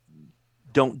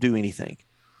 don't do anything.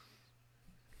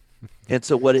 And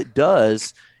so what it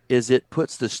does is it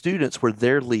puts the students where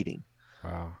they're leading.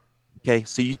 Wow. Okay,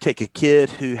 so you take a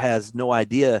kid who has no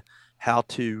idea how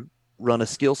to run a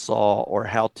skill saw or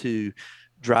how to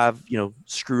drive,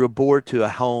 screw a board to a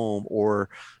home or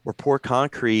pour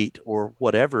concrete or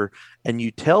whatever, and you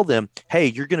tell them, hey,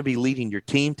 you're going to be leading your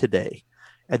team today.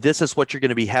 And this is what you're going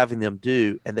to be having them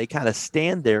do. And they kind of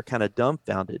stand there kind of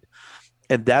dumbfounded.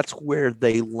 And that's where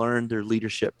they learn their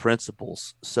leadership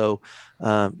principles. So,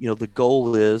 the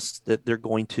goal is that they're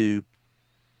going to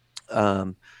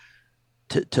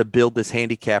build this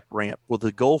handicap ramp. Well,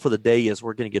 the goal for the day is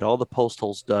we're going to get all the post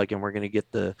holes dug, and we're going to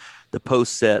get the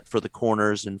post set for the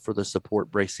corners and for the support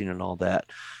bracing and all that.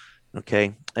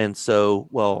 Okay. And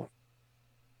so,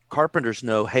 carpenters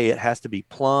know, hey, it has to be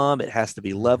plumb, it has to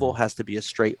be level, has to be a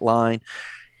straight line.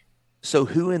 So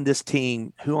who on this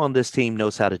team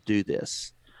knows how to do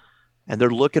this? And they're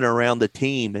looking around the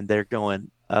team and they're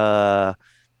going, and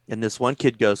this one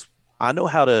kid goes,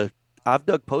 I've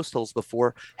dug post holes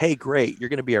before. Hey, great. You're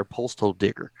going to be our post hole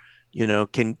digger.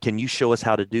 Can you show us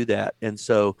how to do that? And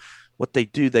so what they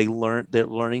do, they're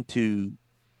learning to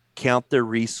count their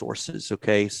resources.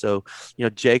 Okay. So,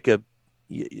 Jacob,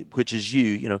 which is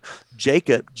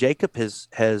Jacob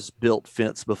has built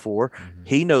fence before.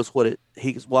 He knows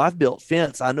I've built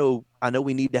fence. I know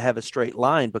we need to have a straight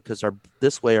line because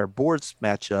this way our boards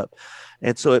match up.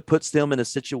 And so it puts them in a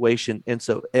situation. And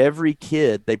so every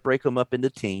kid, they break them up into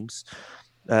teams.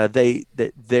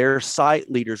 Their site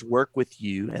leaders work with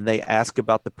you and they ask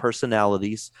about the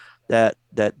personalities that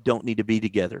don't need to be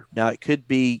together. Now it could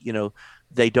be,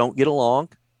 they don't get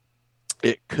along.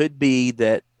 It could be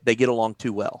that they get along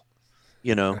too well,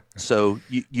 so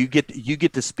you get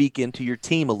to speak into your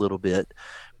team a little bit,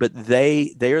 but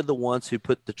they are the ones who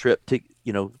put the trip to,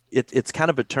 it's kind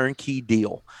of a turnkey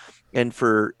deal. And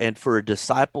for a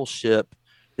discipleship,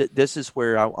 this is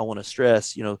where I want to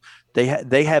stress,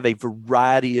 they have a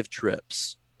variety of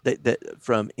trips that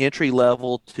from entry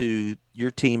level to your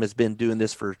team has been doing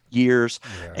this for years.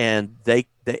 Yeah. And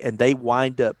they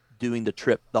wind up doing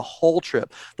the whole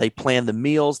trip. They plan the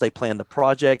meals, they plan the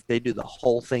project, they do the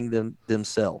whole thing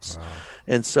themselves. Wow.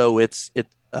 And so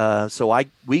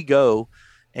we go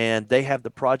and they have the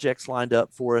projects lined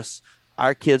up for us.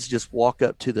 Our kids just walk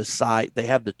up to the site. They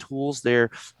have the tools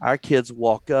there. Our kids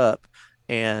walk up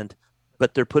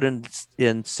but they're put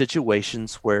in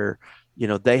situations where,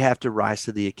 they have to rise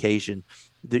to the occasion.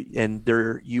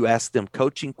 You ask them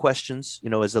coaching questions.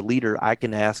 As a leader, I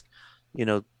can ask,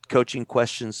 coaching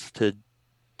questions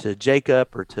to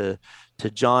Jacob or to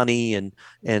Johnny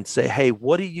and say, hey,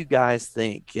 what do you guys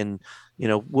think? And,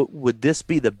 would this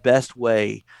be the best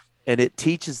way? And it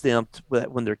teaches them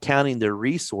when they're counting their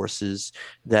resources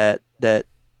that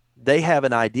they have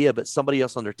an idea, but somebody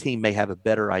else on their team may have a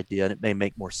better idea and it may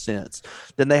make more sense.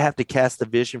 Then they have to cast the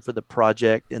vision for the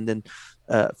project and then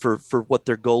for what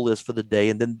their goal is for the day,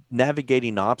 and then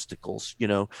navigating obstacles,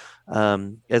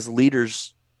 as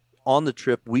leaders on the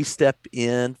trip, we step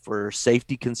in for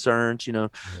safety concerns.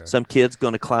 Some kid's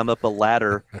going to climb up a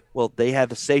ladder. Well, they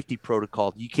have a safety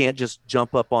protocol. You can't just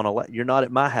jump up on a ladder. You're not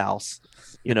at my house,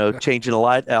 changing a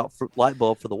light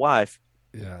bulb for the wife.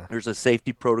 Yeah. There's a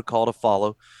safety protocol to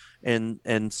follow.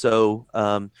 and so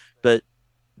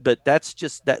but that's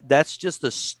just the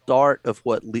start of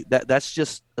what that's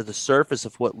just the surface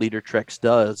of what Leader Treks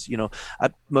does.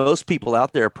 Most people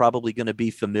out there are probably going to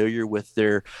be familiar with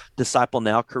their Disciple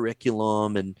Now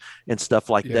curriculum and stuff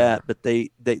like that, but they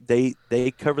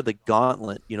cover the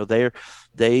gauntlet.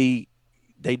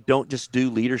 They don't just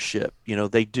do leadership.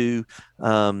 They do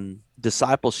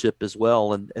discipleship as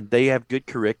well, and they have good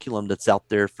curriculum that's out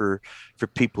there for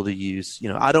people to use.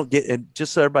 I don't get, and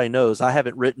just so everybody knows, I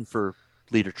haven't written for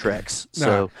Leader Treks.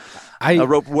 So I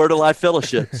wrote Word of Life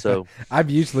Fellowship. So I've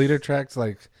used Leader Treks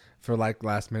for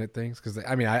last minute things, because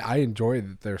I enjoy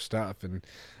their stuff, and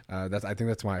I think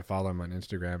that's why I follow them on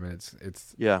Instagram.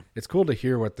 And it's cool to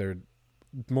hear what they're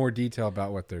more detail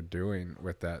about what they're doing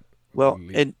with that. Well,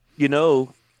 and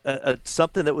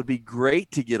something that would be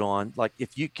great to get on, like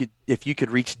if you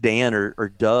could reach Dan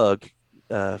or Doug,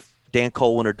 Dan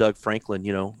Colwin or Doug Franklin,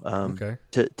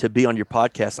 to be on your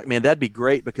podcast. Like, man, that'd be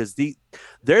great, because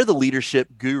they're the leadership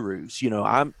gurus.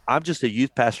 I'm just a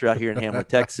youth pastor out here in Hamlet,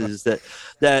 Texas,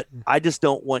 that I just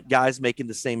don't want guys making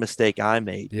the same mistake I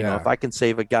made. If I can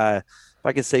save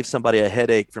somebody a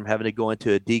headache from having to go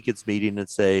into a deacon's meeting and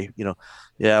say,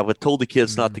 we told the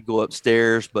kids not to go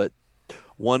upstairs, but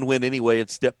one went anyway and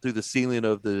stepped through the ceiling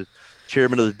of the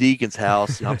chairman of the deacon's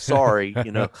house. I'm sorry,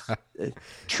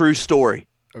 true story.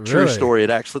 Really? True story.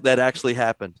 That actually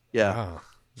happened. Yeah. Wow.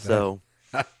 So,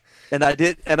 and I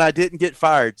didn't get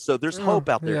fired. So there's hope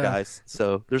out there, guys.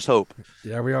 So there's hope.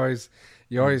 Yeah.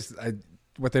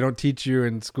 What they don't teach you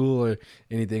in school or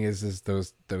anything is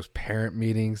those parent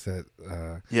meetings that,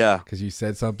 cause you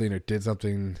said something or did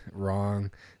something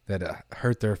wrong that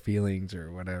hurt their feelings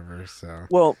or whatever. So,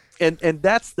 well, and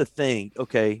that's the thing.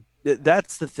 Okay.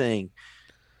 That's the thing.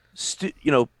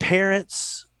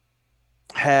 Parents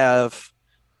have,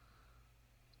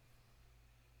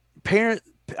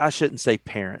 I shouldn't say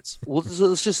parents. Well,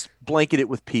 let's just blanket it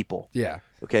with people. Yeah.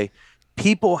 Okay.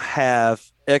 People have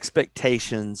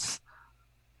expectations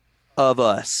of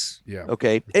us. Yeah.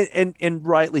 Okay. And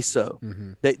rightly so.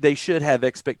 Mm-hmm. They should have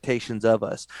expectations of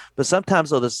us, but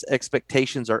sometimes those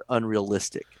expectations are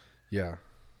unrealistic. Yeah.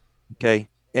 Okay.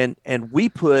 And we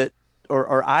put,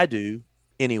 or I do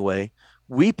anyway,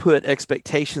 we put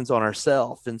expectations on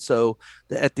ourselves. And so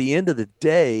at the end of the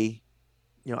day,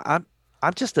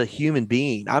 I'm just a human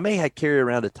being. I may carry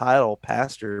around a title,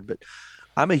 pastor, but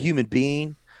I'm a human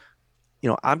being.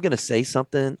 I'm going to say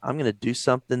something. I'm going to do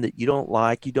something that you don't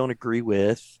like, you don't agree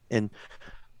with. And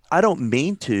I don't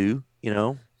mean to,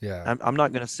 I'm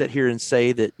not going to sit here and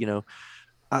say that,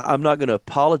 I'm not going to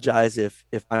apologize if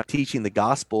I'm teaching the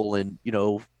gospel and,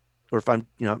 or if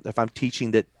I'm teaching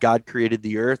that God created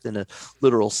the earth in a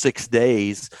literal 6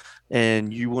 days,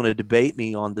 and you want to debate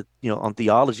me on on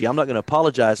theology. I'm not going to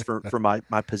apologize for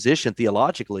my position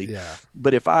theologically. Yeah.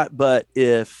 But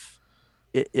if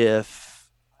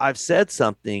I've said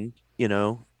something,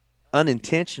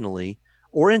 unintentionally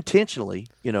or intentionally,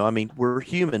 we're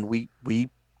human. We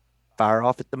fire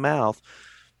off at the mouth.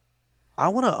 I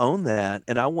want to own that,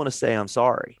 and I want to say I'm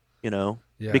sorry,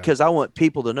 because I want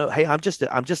people to know, hey, I'm just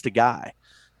a guy,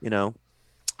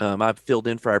 I filled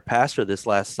in for our pastor this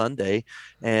last Sunday,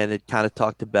 and it kind of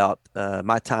talked about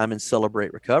my time in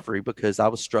Celebrate Recovery, because I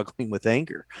was struggling with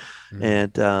anger.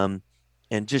 Mm-hmm.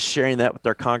 And just sharing that with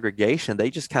our congregation, they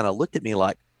just kind of looked at me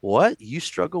like, what? You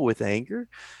struggle with anger?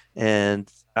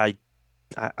 And I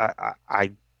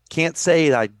can't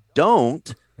say I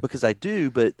don't, because I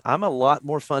do, but I'm a lot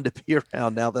more fun to be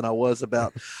around now than I was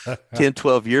about 10,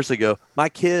 12 years ago. My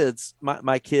kids,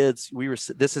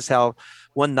 this is how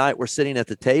one night we're sitting at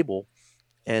the table,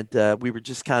 and we were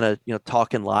just kind of,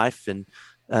 talking life. And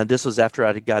this was after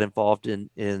I got involved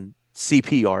in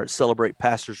CPR, Celebrate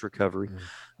Pastors Recovery.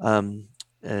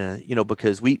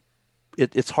 Because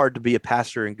it's hard to be a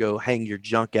pastor and go hang your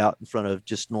junk out in front of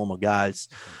just normal guys.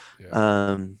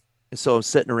 Yeah. And so I was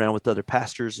sitting around with other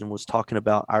pastors and was talking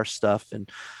about our stuff, and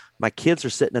my kids are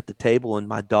sitting at the table, and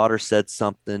my daughter said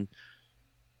something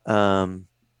that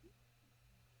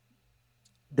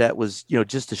was,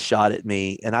 just a shot at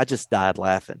me, and I just died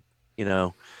laughing,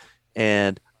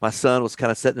 and my son was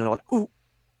kind of sitting there like, ooh,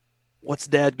 what's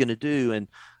dad going to do? And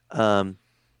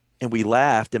we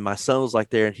laughed, and my son was like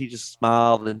there, and he just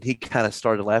smiled, and he kind of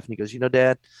started laughing. He goes,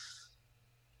 Dad,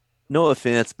 no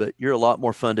offense, but you're a lot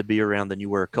more fun to be around than you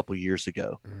were a couple of years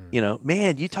ago.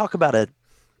 Man, you talk about a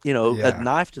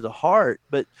knife to the heart,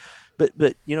 but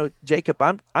Jacob,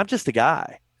 I'm just a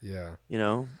guy. Yeah. You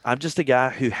know, I'm just a guy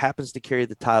who happens to carry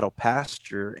the title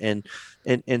pastor, and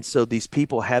so these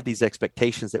people have these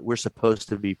expectations that we're supposed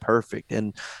to be perfect.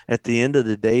 And at the end of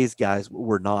the days, guys,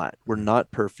 we're not. We're not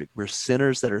perfect. We're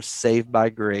sinners that are saved by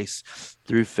grace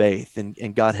through faith,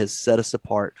 and God has set us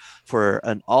apart for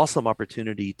an awesome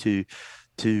opportunity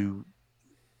to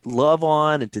love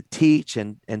on and to teach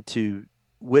and to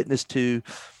witness to,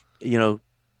 you know,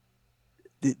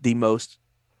 the most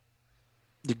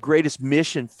the greatest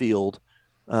mission field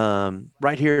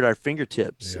right here at our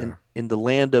fingertips Yeah. in the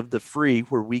land of the free,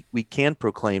 where we can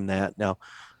proclaim that. Now,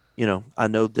 you know, I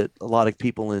know that a lot of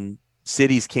people in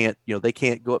cities can't, you know, they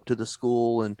can't go up to the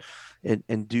school and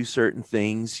do certain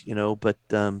things, you know, but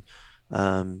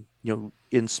you know,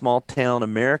 in small town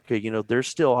America, you know, there's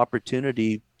still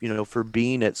opportunity, you know, for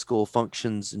being at school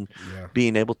functions and Yeah.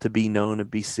 being able to be known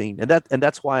and be seen. And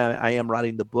that's why I am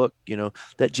writing the book, you know,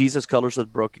 that Jesus colors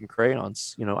with broken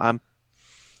crayons. You know,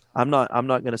 I'm not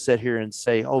going to sit here and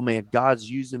say, oh man, God's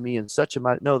using me in such a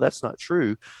mighty. No, that's not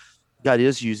true. God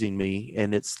is using me,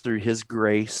 and it's through His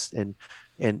grace, and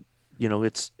you know,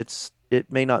 it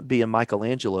may not be a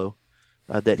Michelangelo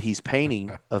that He's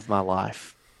painting of my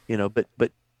life, you know, but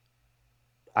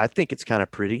I think it's kind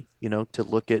of pretty, you know, to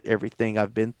look at everything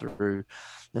I've been through,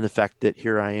 and the fact that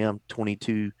here I am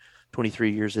 22,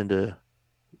 23 years into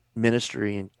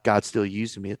ministry, and God's still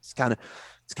using me. It's kind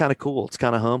of cool. It's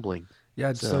kind of humbling.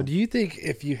 Yeah. So do you think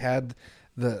if you had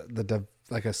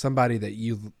like somebody that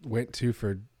you went to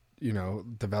for, you know,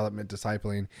 development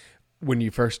discipling when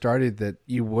you first started, that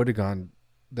you would have gone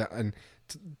that and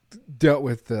dealt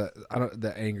with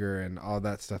the anger and all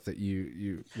that stuff that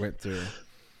you went through?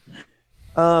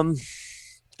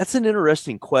 That's an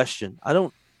interesting question. I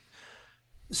don't.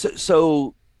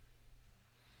 So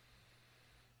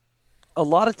a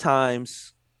lot of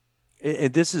times,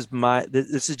 and this is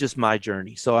just my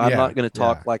journey. So I'm not going to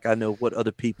talk like I know what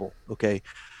other people. Okay.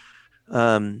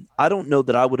 I don't know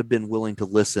that I would have been willing to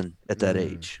listen at that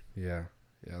age. Yeah.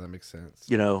 Yeah. That makes sense.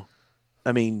 You know,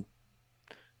 I mean,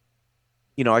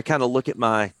 you know, I kind of look at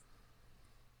my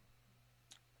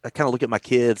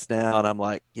kids now, and I'm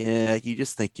like, yeah, you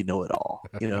just think you know it all,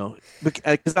 you know,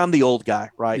 because I'm the old guy,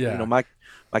 right? Yeah. You know, my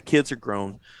kids are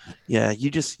grown. Yeah.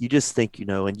 You just think, you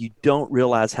know, and you don't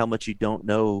realize how much you don't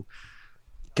know.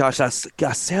 Gosh, I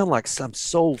sound like I'm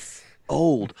so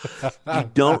old. You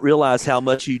don't realize how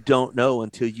much you don't know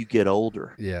until you get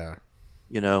older. Yeah.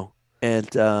 You know, and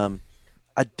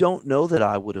I don't know that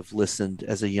I would have listened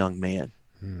as a young man,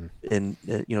 and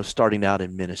you know, starting out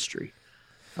in ministry.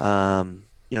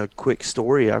 You know, quick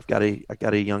story. I got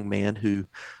a young man who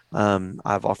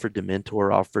I've offered to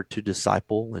mentor, offered to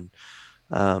disciple,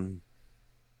 and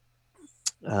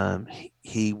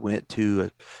he went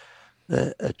to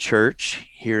a church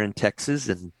here in Texas,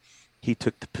 and he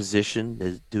took the position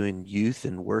as doing youth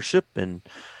and worship, and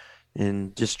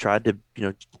just tried to, you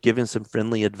know, give him some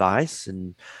friendly advice.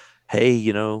 And hey,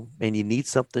 you know, man, you need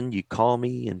something, you call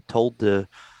me, and told the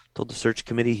search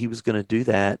committee he was going to do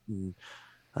that. And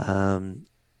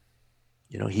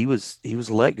you know, he was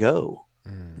let go.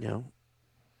 You know,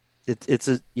 it's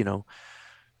a, you know,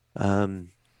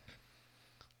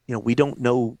 we don't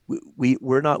know,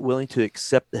 we're not willing to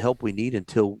accept the help we need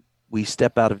until we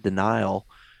step out of denial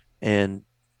and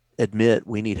admit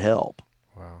we need help.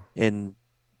 Wow. And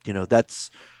you know,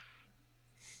 that's,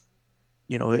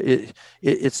 you know,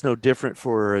 it's no different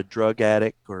for a drug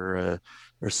addict or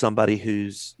somebody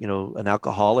who's, you know, an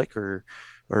alcoholic, or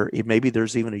maybe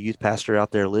there's even a youth pastor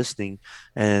out there listening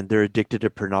and they're addicted to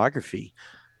pornography.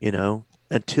 You know,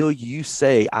 until you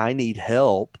say, I need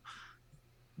help,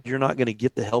 you're not going to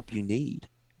get the help you need,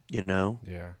 you know?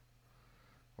 Yeah.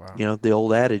 Wow. You know, the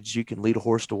old adage, you can lead a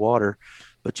horse to water,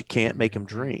 but you can't make him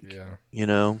drink. Yeah. You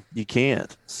know, you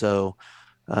can't. So,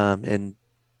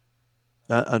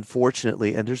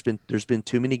 unfortunately, and there's been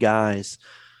too many guys.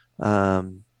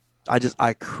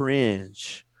 I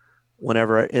cringe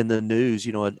whenever in the news,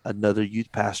 you know, another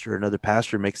youth pastor, another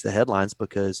pastor makes the headlines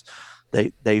because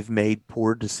they've made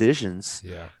poor decisions.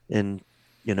 Yeah. And,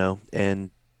 you know,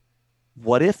 and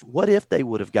what if they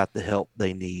would have got the help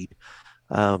they need?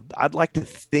 I'd like to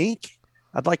think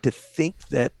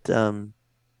that,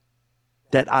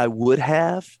 that I would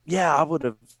have. Yeah, I would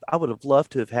have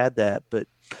loved to have had that, but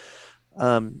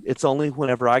it's only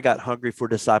whenever I got hungry for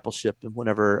discipleship and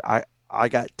whenever I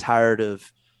got tired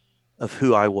of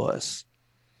who I was,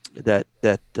 that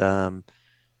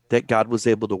God was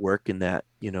able to work in that,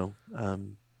 you know.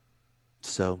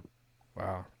 So,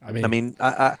 wow.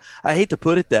 I hate to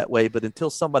put it that way, but until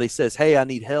somebody says, "Hey, I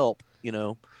need help," you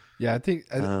know. Yeah, I think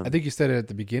you said it at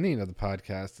the beginning of the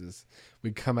podcast, is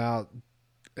we come out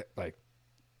like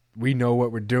we know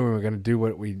what we're doing. We're going to do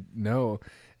what we know,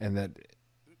 and that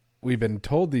we've been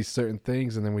told these certain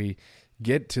things, and then we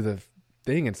get to the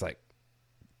thing. It's like,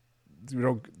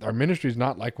 our ministry is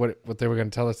not like what they were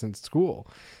going to tell us in school.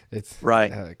 It's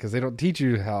right, because they don't teach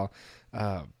you how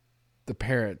the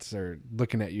parents are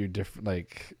looking at you different,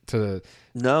 like they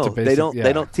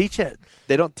don't teach it.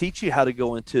 They don't teach you how to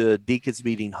go into a deacon's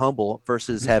meeting humble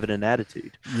versus having an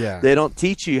attitude. Yeah, they don't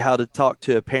teach you how to talk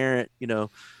to a parent.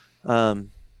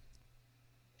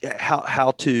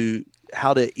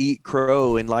 How to eat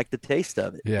crow and like the taste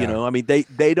of it. Yeah. I mean,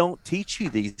 they don't teach you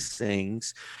these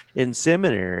things in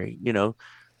seminary.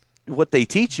 What they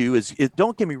teach you is,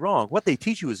 don't get me wrong, what they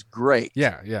teach you is great.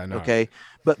 No. Okay.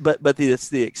 But it's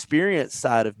the experience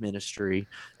side of ministry,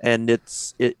 and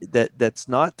that's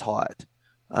not taught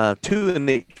to an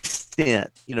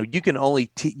extent. You can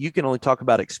only talk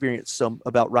about experience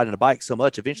about riding a bike so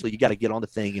much. Eventually you got to get on the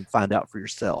thing and find out for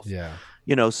yourself. Yeah.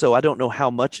 So I don't know how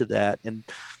much of that, and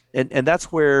that's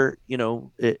where,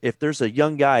 if there's a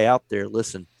young guy out there,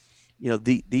 listen,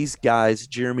 these guys,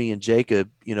 Jeremy and Jacob,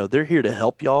 they're here to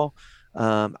help y'all.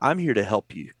 I'm here to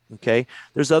help you. Okay.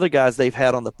 There's other guys they've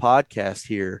had on the podcast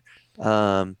here.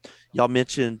 Y'all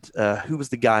mentioned, who was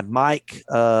the guy? Mike.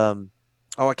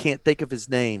 I can't think of his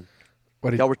name.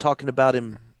 Y'all were talking about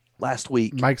him last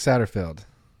week. Mike Satterfield.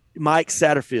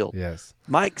 Yes.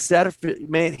 Mike Satterfield,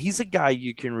 man, he's a guy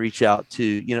you can reach out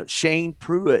to. Shane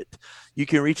Pruitt, you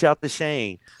can reach out to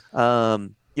Shane. A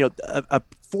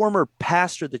former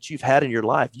pastor that you've had in your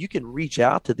life, you can reach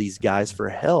out to these guys for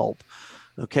help.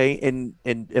 Okay. And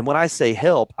when I say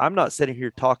help, I'm not sitting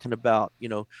here talking about,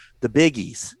 the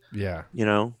biggies, yeah,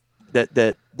 that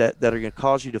are going to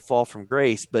cause you to fall from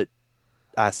grace. But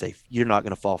I say, you're not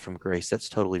going to fall from grace. That's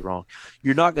totally wrong.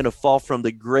 You're not going to fall from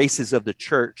the graces of the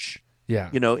church, yeah,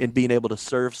 in being able to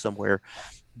serve somewhere.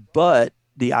 But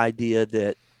the idea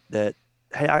that,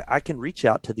 hey, I can reach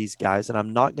out to these guys and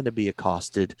I'm not going to be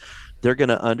accosted. They're going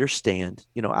to understand.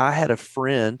 I had a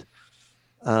friend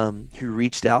who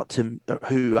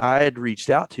I had reached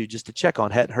out to just to check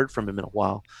on, hadn't heard from him in a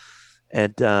while.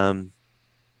 And,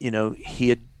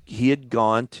 he had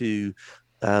gone to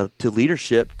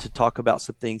leadership to talk about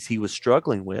some things he was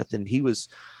struggling with. And he was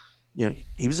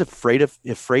afraid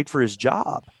for his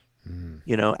job,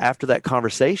 after that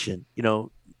conversation,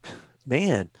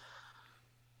 man,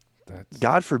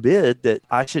 God forbid that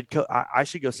I should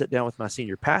go sit down with my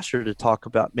senior pastor to talk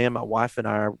about, man, my wife and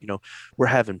I are, we're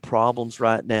having problems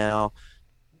right now.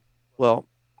 Well,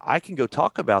 I can go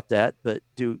talk about that, but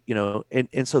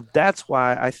and so that's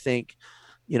why I think,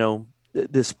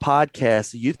 this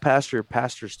podcast, the youth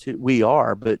pastors too, we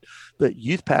are, but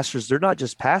youth pastors, they're not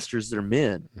just pastors, they're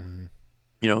men,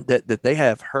 that they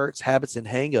have hurts, habits, and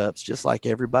hangups just like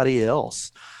everybody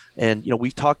else. And,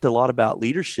 we've talked a lot about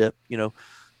leadership,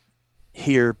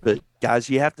 here, but guys,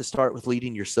 you have to start with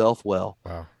leading yourself well.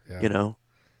 Wow. Yeah.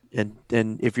 And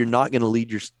if you're not going to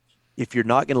lead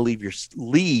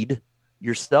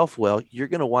yourself well, you're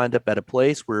going to wind up at a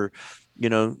place where,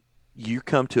 you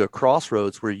come to a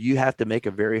crossroads where you have to make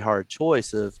a very hard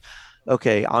choice of,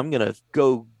 okay, I'm going to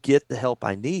go get the help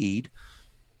I need.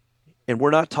 And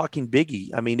we're not talking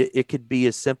biggie. I mean, it could be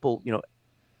as simple,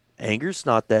 anger's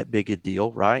not that big a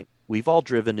deal, right? We've all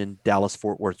driven in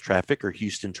Dallas-Fort Worth traffic or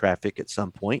Houston traffic at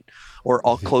some point, or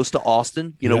all close to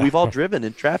Austin. We've all driven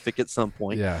in traffic at some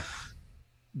point. Yeah.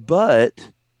 But,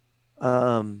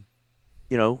 but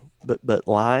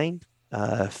lying,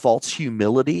 false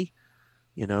humility,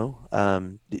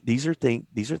 these are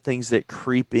things that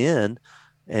creep in,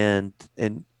 and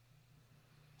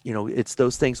it's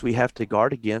those things we have to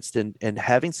guard against, and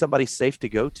having somebody safe to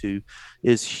go to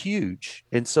is huge.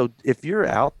 And so if you're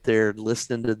out there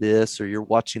listening to this, or you're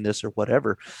watching this or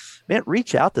whatever, man,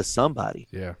 reach out to somebody.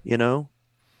 Yeah.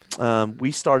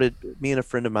 We started, me and a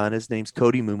friend of mine, his name's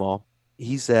Cody Mumal.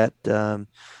 He's at,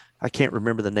 I can't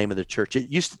remember the name of the church. It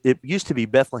used to be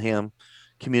Bethlehem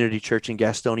Community Church in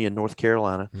Gastonia, North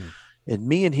Carolina. And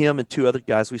me and him and two other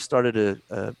guys, we started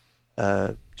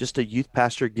just a youth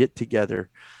pastor get together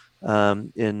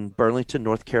in Burlington,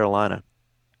 North Carolina.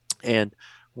 And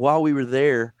while we were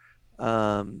there,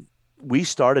 we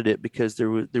started it because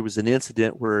there was an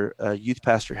incident where a youth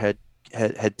pastor had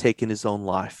taken his own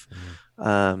life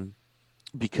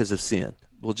because of sin.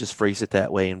 We'll just phrase it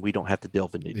that way, and we don't have to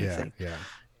delve into anything. Yeah.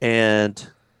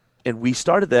 And we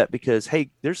started that because,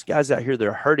 hey, there's guys out here that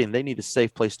are hurting. They need a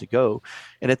safe place to go.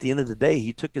 And at the end of the day,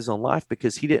 he took his own life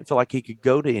because he didn't feel like he could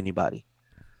go to anybody.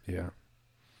 Yeah.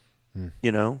 And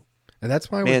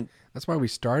that's why we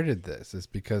started this, is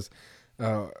because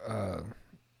us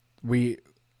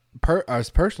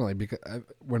personally, because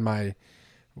when my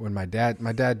when my dad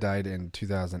died in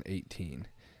 2018,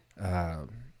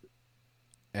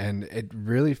 and it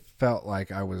really felt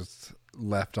like I was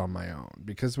left on my own,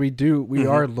 because we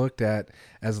are looked at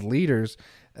as leaders,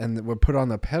 and we're put on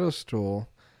the pedestal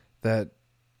that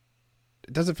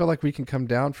it doesn't feel like we can come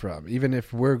down from, even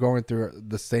if we're going through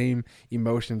the same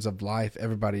emotions of life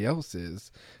everybody else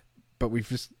is. But we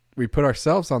put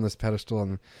ourselves on this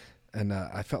pedestal, and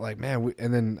I felt like, man,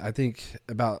 and then I think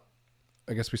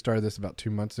I guess we started this about 2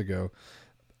 months ago.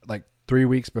 Like 3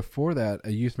 weeks before that,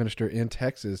 a youth minister in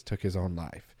Texas took his own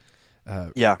life.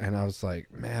 And I was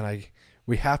like, man,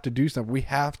 we have to do something. We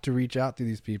have to reach out to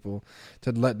these people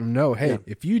to let them know, hey,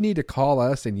 if you need to call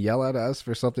us and yell at us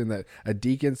for something that a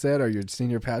deacon said or your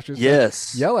senior pastor said,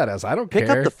 yell at us. I don't care. Pick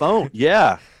up the phone.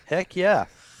 Yeah. Heck yeah.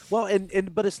 Well,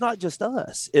 but it's not just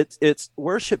us. It's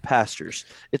worship pastors.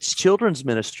 It's children's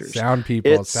ministers. Sound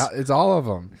people. It's all of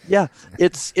them. Yeah.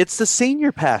 It's the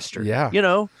senior pastor. Yeah.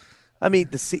 I mean,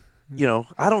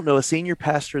 I don't know a senior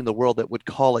pastor in the world that would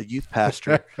call a youth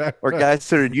pastor or guys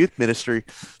that are in youth ministry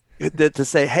to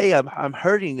say, hey, I'm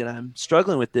hurting and I'm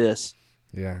struggling with this.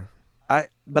 Yeah.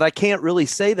 But I can't really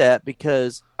say that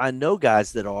because I know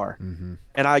guys that are,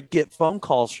 and I get phone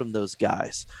calls from those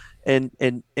guys, and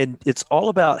it's all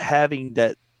about having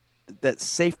that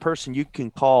safe person you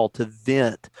can call to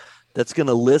vent, that's going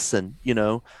to listen,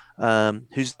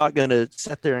 who's not going to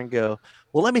sit there and go,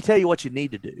 well, let me tell you what you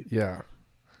need to do. Yeah.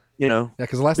 Yeah,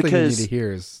 because the last thing you need to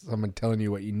hear is someone telling you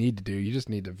what you need to do. You just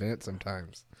need to vent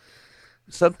sometimes.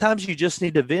 Sometimes you just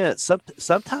need to vent.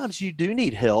 Sometimes you do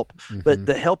need help, but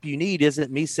the help you need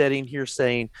isn't me sitting here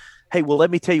saying, hey, well,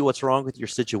 let me tell you what's wrong with your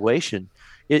situation.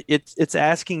 It's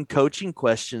asking coaching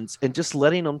questions and just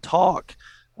letting them talk,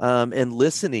 and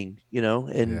listening,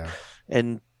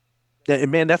 and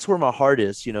man, that's where my heart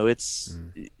is.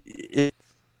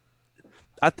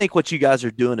 I think what you guys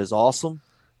are doing is awesome,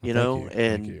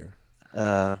 Thank you.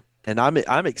 And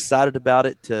I'm excited about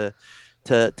it to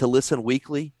listen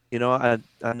weekly. I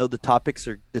know the topics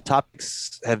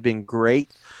have been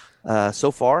great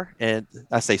so far, and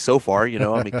I say so far,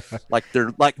 I mean, like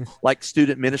they're like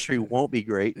student ministry won't be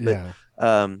great, but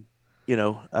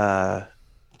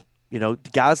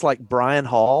guys like Brian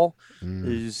Hall,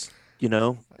 who's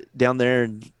down there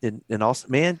in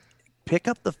Austin, man, pick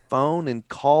up the phone and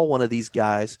call one of these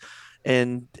guys,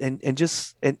 and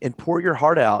just pour your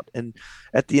heart out. And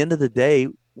at the end of the day,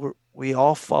 we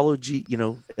all follow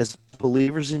as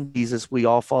believers in Jesus, we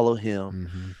all follow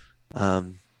him.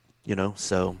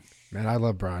 So man, I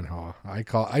love Brian Hall. I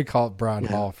call it Brian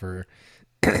Hall for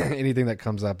anything that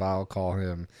comes up. I'll call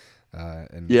him.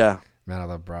 Man, I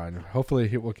love Brian.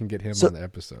 Hopefully we can get him on the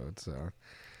episode.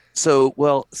 So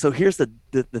here's the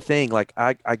thing. Like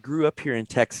I grew up here in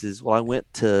Texas. Well, I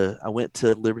went to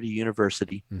Liberty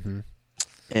University,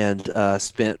 and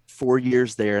spent 4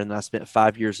 years there, and I spent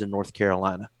 5 years in North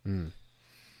Carolina.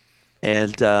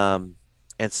 And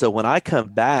so when I come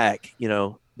back,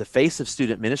 the face of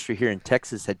student ministry here in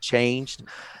Texas had changed,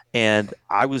 and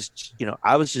I was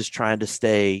just trying to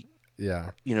stay,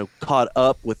 caught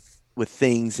up with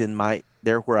things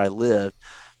there where I lived,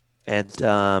 and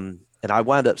I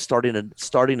wound up starting a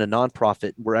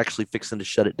nonprofit. We're actually fixing to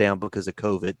shut it down because of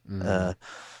COVID.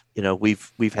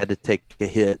 We've had to take a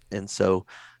hit, and so,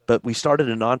 but we started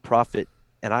a nonprofit,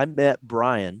 and I met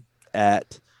Brian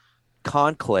at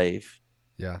Conclave.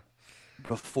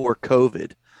 Before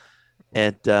COVID,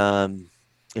 and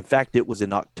in fact, it was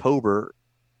in October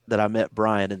that I met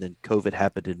Brian, and then COVID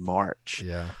happened in March.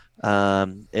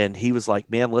 And he was like,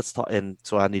 man, let's talk. And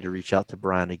so I need to reach out to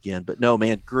Brian again. But no,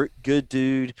 man, good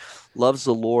dude, loves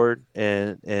the Lord,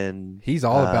 and he's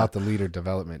all about the leader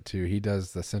development too. He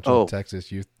does the Central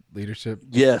Texas Youth Leadership.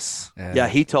 Yes.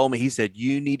 He told me, he said,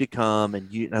 you need to come, and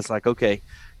I was like, okay.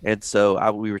 And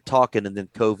so we were talking, and then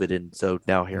COVID, and so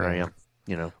now here I am.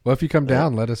 Well, if you come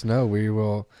down, let us know.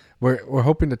 We're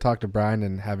hoping to talk to Brian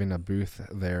and having a booth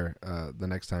there the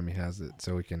next time he has it,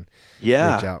 so we can reach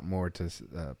out more to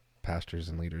pastors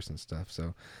and leaders and stuff.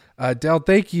 So, Dell,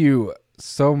 thank you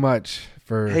so much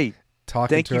for talking to us.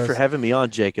 Thank you for having me on,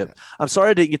 Jacob. I'm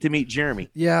sorry I didn't get to meet Jeremy.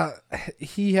 Yeah,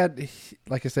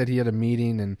 like I said, he had a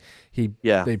meeting, and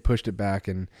they pushed it back,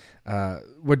 and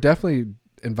would definitely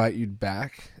invite you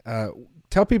back.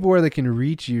 Tell people where they can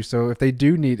reach you, so if they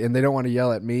do need, and they don't want to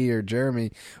yell at me or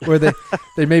Jeremy, or they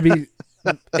maybe,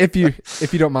 if you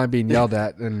don't mind being yelled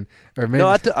at, or maybe. No,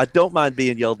 I don't mind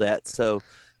being yelled at. So,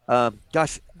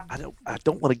 gosh, I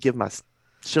don't want to give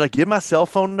should I give my cell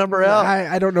phone number out?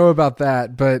 I don't know about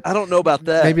that, but I don't know about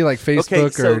that. Maybe like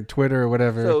Facebook or Twitter or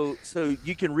whatever. So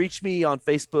you can reach me on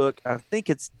Facebook. I think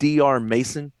it's Dr.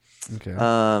 Mason. Okay.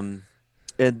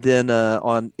 And then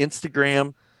on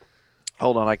Instagram,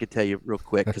 hold on, I could tell you real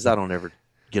quick because I don't ever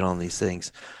get on these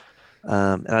things,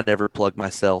 and I never plug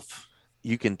myself.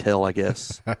 You can tell, I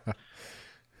guess.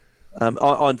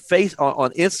 On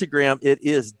Instagram, it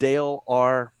is Dale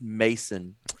R.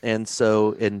 Mason, and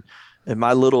so and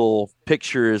my little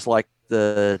picture is like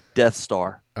the Death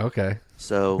Star. Okay.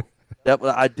 So that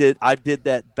I did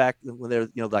that back when there,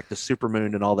 like the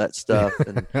supermoon and all that stuff,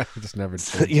 and Just never.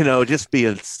 just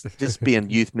being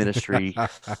youth ministry,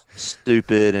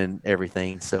 stupid and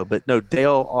everything. So, but no,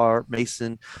 Dale R.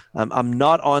 Mason. I'm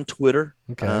not on Twitter.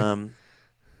 Okay.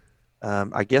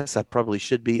 I guess I probably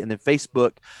should be. And then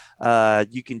Facebook,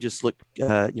 you can just look,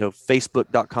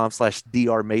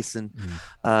 facebook.com/Dr. Mason.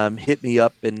 Hit me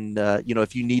up. And,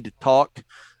 if you need to talk,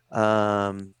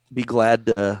 be glad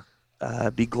to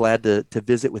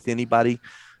visit with anybody,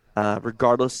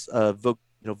 regardless of,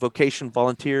 vocation,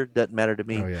 volunteer, doesn't matter to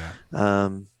me. Oh, yeah.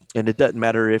 And it doesn't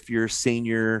matter if you're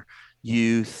senior,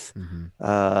 youth,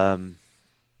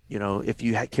 if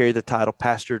you carry the title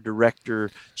pastor,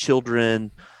 director, children,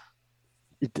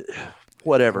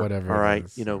 whatever. All right.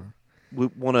 We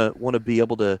want to be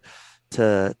able to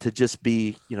just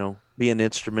be, be an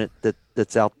instrument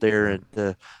that's out there.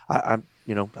 And I'm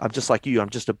just like you. I'm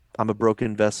a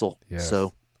broken vessel. Yes,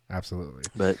 so absolutely.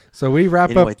 But so we wrap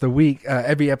anyway. up the week,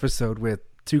 every episode with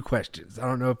 2 questions. I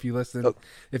don't know if you listen,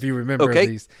 if you remember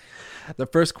these. The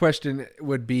first question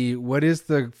would be, what is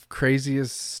the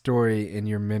craziest story in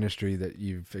your ministry that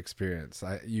you've experienced?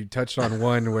 You touched on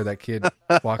one where that kid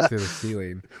walked through the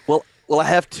ceiling. Well, I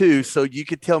have 2, so you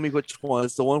could tell me which one.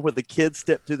 It's the one where the kid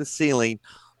stepped through the ceiling,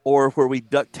 or where we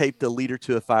duct taped a leader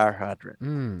to a fire hydrant.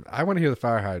 I want to hear the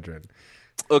fire hydrant.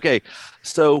 Okay,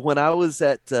 so when I was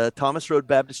at Thomas Road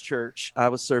Baptist Church, I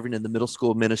was serving in the middle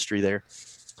school ministry there,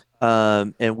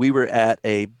 and we were at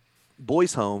a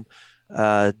boys' home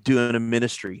doing a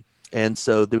ministry. And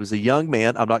so there was a young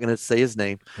man, I'm not going to say his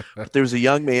name, but there was a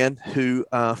young man who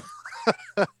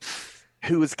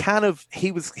who was kind of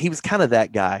that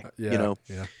guy. Yeah.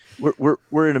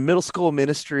 We're in a middle school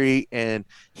ministry, and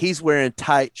he's wearing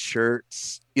tight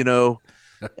shirts,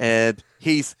 and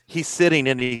he's sitting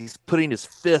and he's putting his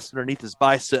fist underneath his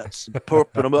biceps and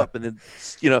pumping them up, and then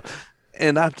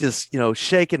and I'm just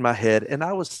shaking my head, and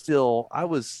I was I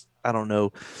don't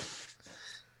know,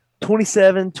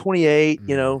 27, 28,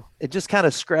 and just kind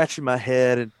of scratching my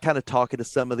head and kind of talking to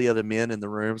some of the other men in the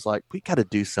rooms, like, we got to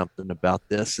do something about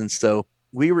this. And so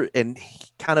we were, and he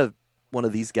kind of one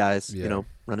of these guys,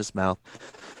 run his mouth.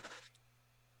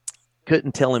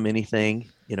 Couldn't tell him anything,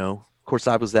 Of course,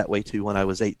 I was that way too when I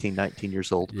was 18, 19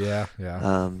 years old. Yeah.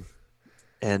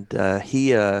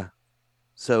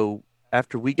 So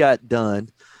after we got done,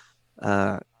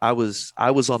 I was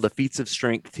on the Feats of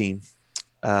Strength team.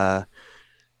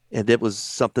 And it was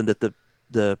something that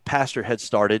the pastor had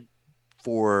started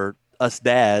for us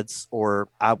dads, or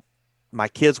my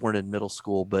kids weren't in middle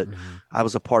school, but I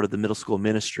was a part of the middle school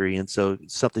ministry. And so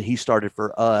something he started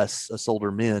for us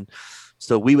older men.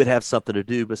 So we would have something to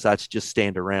do besides just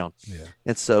stand around. Yeah.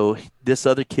 And so this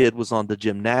other kid was on the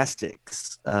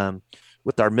gymnastics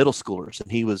with our middle schoolers,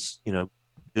 and he was,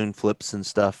 doing flips and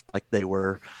stuff like they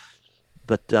were.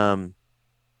 But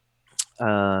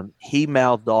he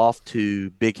mouthed off to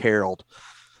Big Harold.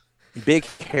 Big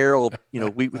Harold,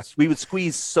 we would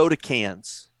squeeze soda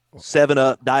cans,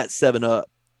 7-Up, Diet 7-Up,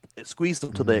 squeeze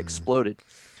them till they exploded.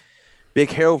 Big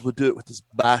Harold would do it with his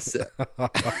bicep.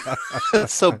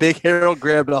 So Big Harold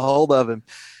grabbed a hold of him,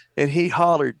 and he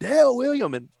hollered, "Dale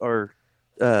William,"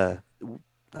 I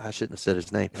shouldn't have said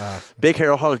his name. Big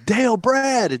Harold hollered, "Dale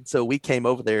Brad," and so we came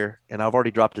over there, and I've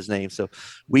already dropped his name. So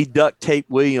we duct taped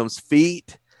William's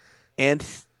feet, and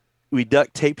we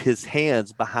duct taped his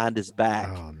hands behind his back.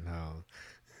 Oh, no.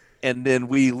 And then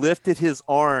we lifted his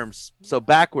arms, so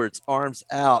backwards, arms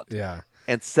out,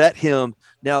 and set him.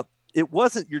 Now, it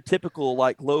wasn't your typical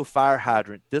like low fire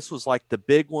hydrant. This was like the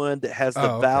big one that has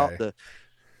the valve.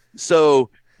 So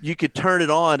you could turn it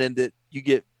on and that you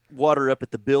get water up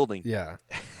at the building. Yeah.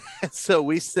 And so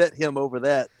we set him over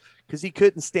that because he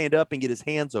couldn't stand up and get his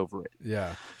hands over it.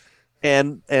 Yeah.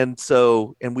 And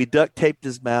we duct taped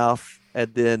his mouth,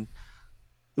 and then,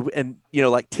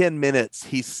 like 10 minutes,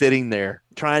 he's sitting there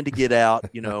trying to get out,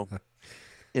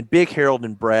 and Big Harold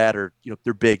and Brad are,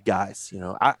 they're big guys.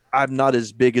 I'm not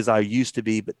as big as I used to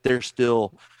be, but they're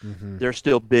still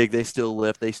big. They still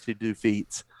lift. They still do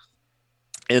feats.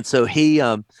 And so he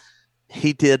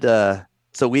did. I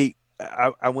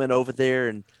went over there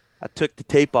and I took the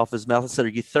tape off his mouth and said, "Are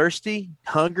you thirsty,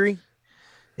 hungry?"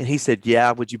 And he said,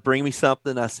 "Yeah. Would you bring me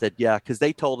something?" I said, "Yeah." Cause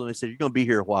they told him, they said, "You're going to be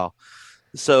here a while."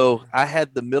 So I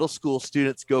had the middle school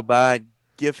students go by and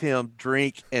give him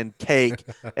drink and cake,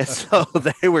 and so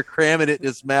they were cramming it in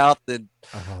his mouth, and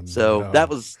so no.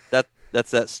 that's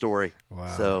that story.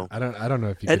 Wow. So I don't know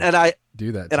if you and could I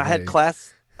do that. and I had today.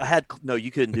 class. No,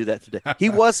 you couldn't do that today. He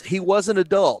was an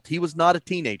adult. He was not a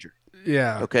teenager.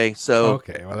 Yeah. Okay, so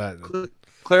Okay. Well, that.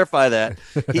 clarify that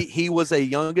he was a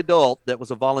young adult that was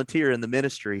a volunteer in the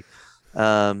ministry,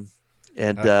 and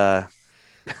That's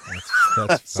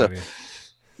so funny.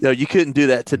 you couldn't do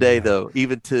that today, Yeah. though,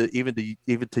 even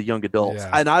to young adults.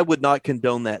 Yeah. And I would not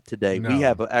condone that today. No. We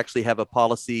actually have a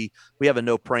policy. We have a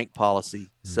no prank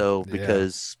policy. So Yeah.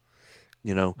 because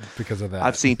Because of that.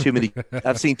 I've seen too many.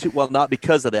 Well, not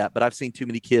because of that, but I've seen too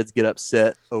many kids get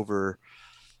upset over,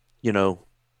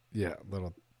 Yeah,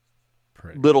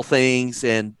 little things,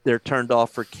 and they're turned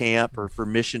off for camp or for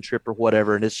mission trip or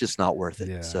whatever, and it's just not worth it.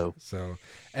 Yeah. So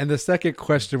And the second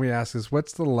question we ask is,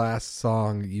 what's the last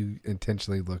song you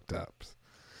intentionally looked up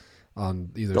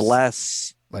on either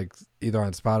either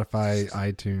on Spotify,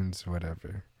 iTunes,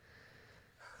 whatever?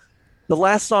 The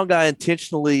last song I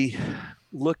intentionally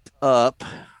looked up,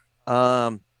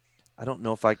 I don't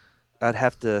know if I'd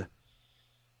have to.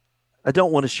 I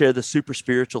don't want to share the super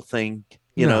spiritual thing,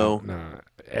 No,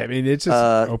 I mean, it's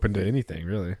just open to anything,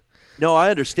 really. No, I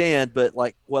understand, but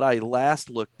like what I last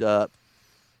looked up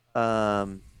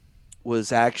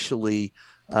was actually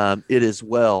It Is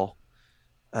Well,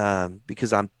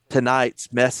 because I'm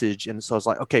tonight's message, and so I was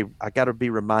like, okay, I got to be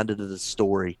reminded of the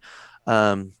story.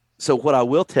 So what I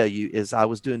will tell you is I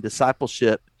was doing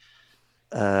discipleship,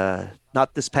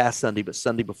 not this past Sunday, but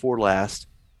Sunday before last,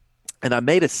 and I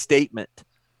made a statement.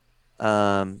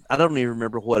 I don't even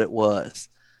remember what it was,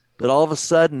 but all of a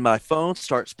sudden my phone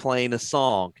starts playing a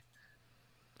song,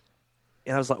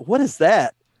 and I was like, what is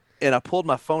that? And I pulled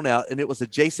my phone out, and it was a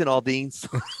Jason Aldean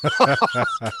song.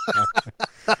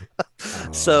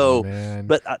 So, man.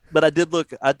 but I did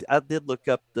look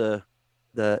up the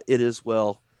It Is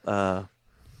Well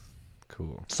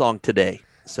Cool. song today.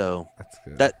 So That's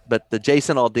good. but the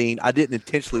Jason Aldean, I didn't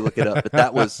intentionally look it up, but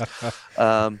that was,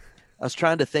 I was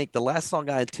trying to think the last song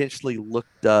I intentionally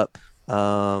looked up.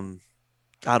 I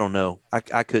don't know.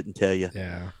 I couldn't tell you.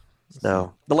 Yeah.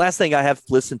 So the last thing I have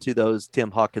listened to those Tim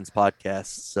Hawkins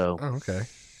podcasts. So Oh, okay.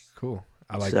 Cool.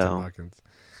 I like So, Tim Hawkins.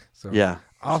 So yeah.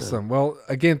 Awesome. Well,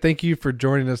 again, thank you for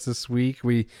joining us this week.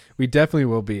 We definitely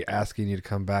will be asking you to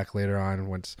come back later on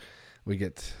once we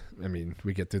get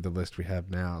through the list we have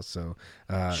now. So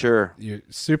Sure. You're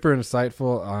super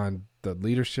insightful on the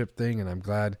leadership thing, and I'm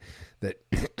glad that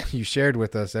you shared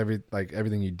with us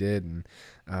everything you did. And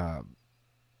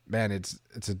man, it's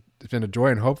been a joy,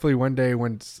 and hopefully one day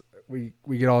once we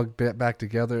get all back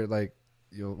together, like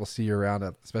we'll see you around,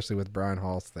 especially with Brian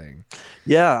Hall's thing.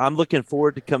 Yeah, I'm looking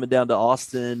forward to coming down to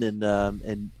Austin and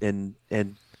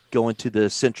going to the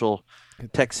Central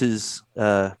Texas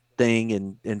thing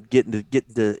and getting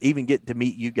to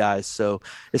meet you guys. So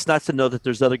it's nice to know that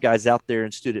there's other guys out there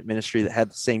in student ministry that have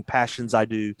the same passions I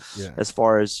do, as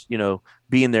far as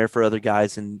being there for other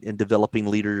guys and developing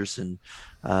leaders and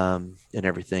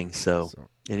everything. So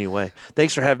anyway,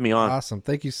 thanks for having me on. Awesome,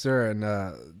 thank you, sir, and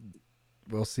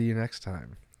we'll see you next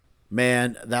time.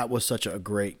 Man, that was such a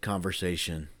great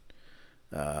conversation.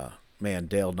 Man,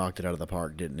 Dale knocked it out of the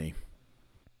park, didn't he?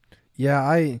 Yeah,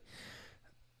 I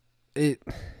think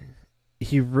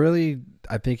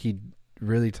he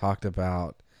really talked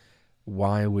about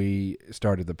why we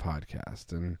started the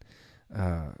podcast, and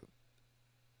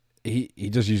he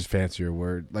just used fancier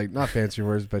word, like not fancier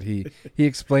words, but he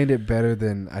explained it better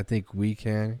than I think we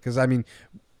can, because I mean,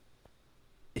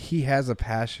 he has a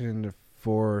passion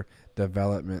for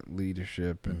development,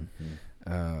 leadership, and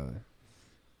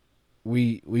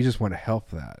we just want to help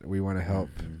that. We want to help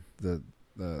the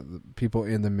people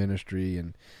in the ministry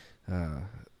and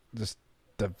just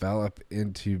develop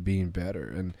into being better.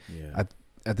 And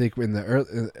I think in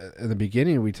the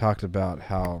beginning we talked about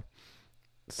how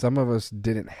some of us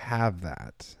didn't have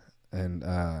that, and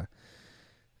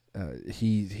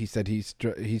he said he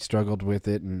struggled with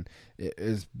it, and it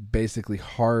is basically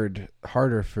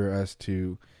harder for us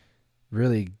to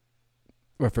really,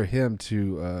 or for him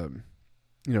to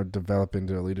develop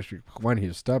into a leadership. One, he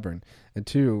was stubborn, and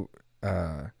two,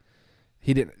 there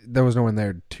was no one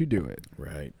there to do it.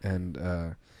 Right. And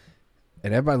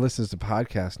everybody listens to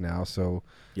podcasts now, so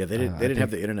yeah, they didn't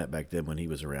have the internet back then when he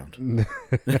was around.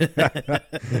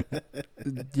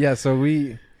 Yeah, so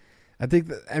I think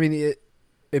that, I mean,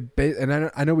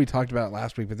 and I know we talked about it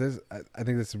last week, but I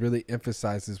think this really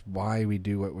emphasizes why we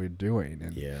do what we're doing.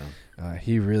 And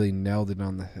he really nailed it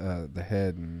on the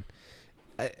head, and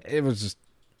it was just,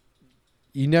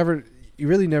 you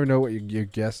really never know what your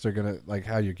guests are gonna like,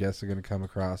 how your guests are gonna come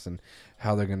across, and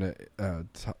how they're gonna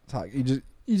talk. You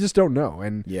just don't know.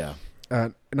 And Yeah.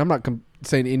 And I'm not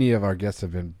saying any of our guests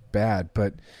have been bad,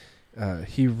 but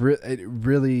it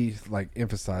really like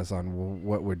emphasized on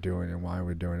what we're doing and why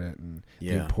we're doing it, and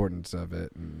the importance of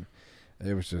it, and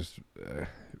it was just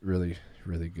really,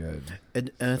 really good.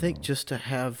 And I think just to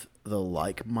have the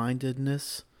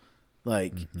like-mindedness,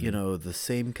 like, the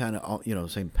same kind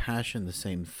of, same passion, the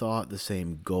same thought, the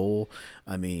same goal.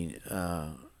 I mean,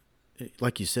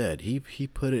 like you said, he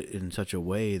put it in such a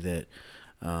way that,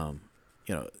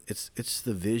 it's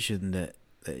the vision that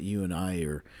you and I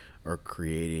are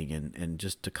creating, and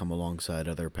just to come alongside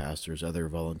other pastors, other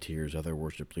volunteers, other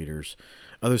worship leaders,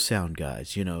 other sound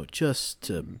guys, just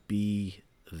to be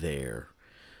there.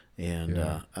 And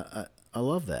I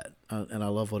love that. And I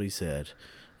love what he said.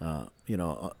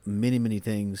 Many, many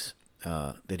things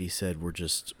that he said were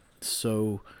just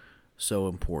so, so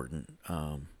important.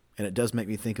 And it does make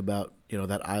me think about,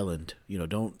 that island.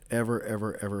 Don't ever,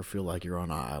 ever, ever feel like you're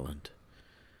on an island.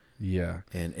 Yeah.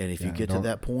 And if you get to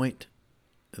that point,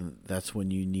 that's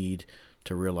when you need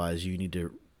to realize you need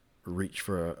to reach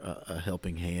for a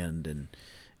helping hand and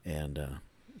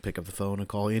pick up the phone and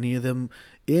call any of them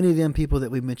people that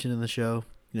we mentioned in the show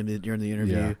during the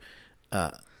interview.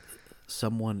 Yeah.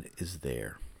 Someone is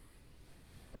there.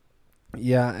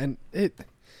 Yeah, and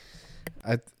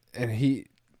he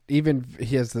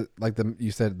has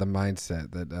you said, the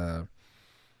mindset that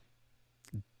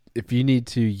if you need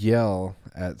to yell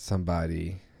at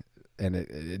somebody, and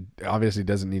it obviously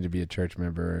doesn't need to be a church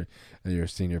member or you're a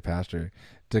senior pastor,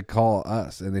 to call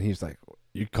us. And then he's like,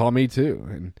 you call me too.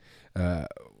 And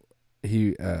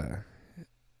he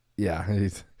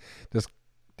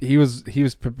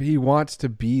wants to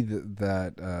be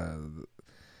that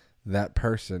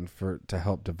person to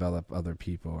help develop other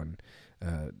people, and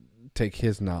take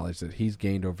his knowledge that he's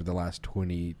gained over the last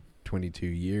 22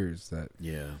 years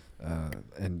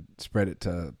and spread it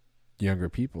to younger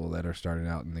people that are starting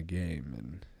out in the game.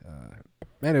 And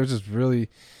man, it was just really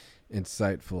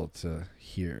insightful to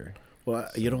hear. Well,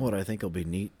 you know what I think will be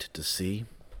neat to see?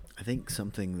 I think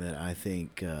something that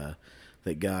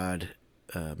that God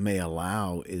may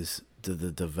allow is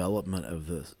the development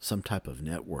of some type of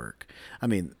network. I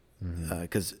mean,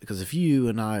 because if you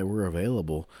and I were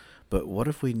available, but what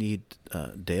if we need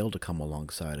Dale to come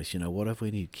alongside us? What if we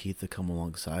need Keith to come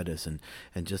alongside us, and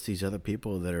just these other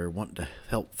people that are wanting to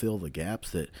help fill the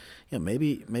gaps that,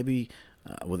 maybe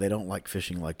they don't like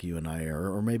fishing like you and I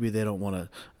are, or maybe they don't want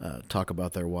to talk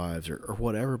about their wives or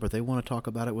whatever, but they want to talk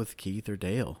about it with Keith or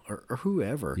Dale or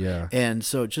whoever. Yeah. And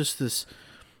so just this,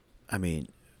 I mean,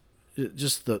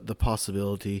 just the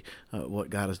possibility, what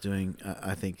God is doing,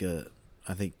 I think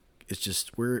it's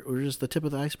just we're just the tip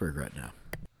of the iceberg right now.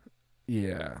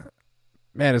 Yeah,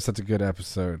 man, it's such a good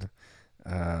episode.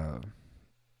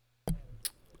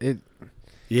 It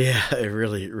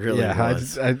really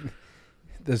was.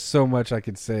 There's so much I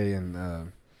could say,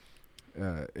 and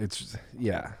it's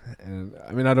and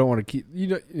I mean, I don't want to keep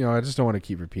I just don't want to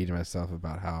keep repeating myself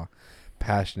about how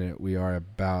passionate we are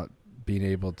about being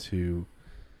able to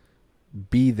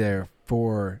be there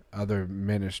for other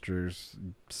ministers,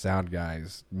 sound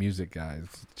guys, music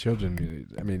guys, children.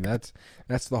 I mean, that's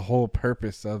the whole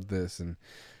purpose of this. And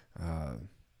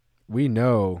we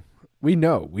know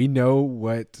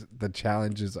what the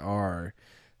challenges are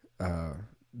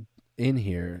in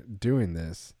here doing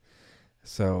this.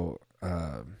 So,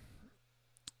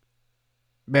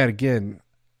 man, again,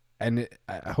 and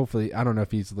hopefully, I don't know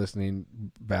if he's listening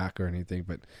back or anything,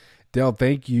 but Dale,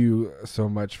 thank you so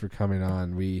much for coming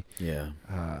on.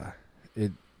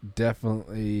 It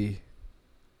definitely,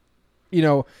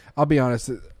 I'll be honest,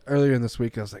 earlier in this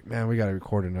week, I was like, man, we got to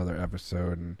record another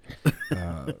episode. And,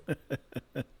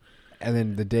 and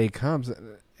then the day comes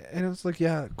and it was like,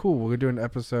 yeah, cool. We'll do an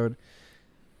episode.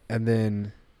 And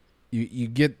then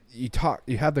you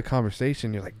have the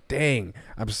conversation. You're like, dang,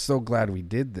 I'm so glad we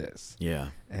did this.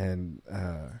 Yeah. And,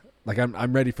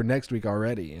 I'm ready for next week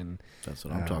already, and that's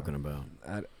what I'm talking about.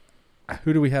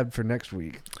 Who do we have for next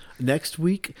week? Next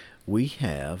week we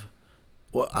have,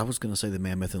 well, I was going to say the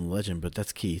man, myth, and legend, but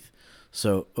that's Keith.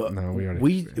 So no,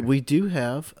 we do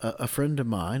have a friend of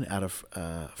mine out of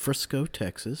Frisco,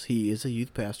 Texas. He is a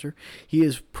youth pastor. He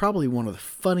is probably one of the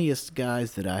funniest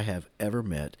guys that I have ever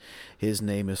met. His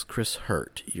name is Chris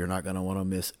Hurt. You're not going to want to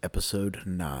miss episode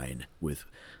 9 with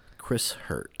Chris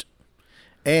Hurt.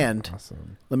 And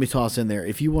awesome. Let me toss in there,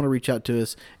 if you want to reach out to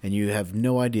us and you have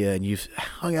no idea and you've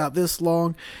hung out this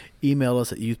long, email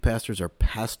us at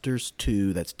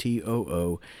youthpastors2, that's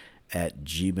TOO,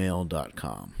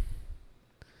 @gmail.com.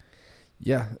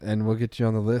 Yeah, and we'll get you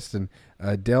on the list. And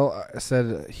Dale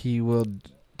said he will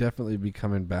definitely be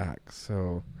coming back.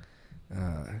 So,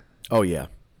 Oh yeah.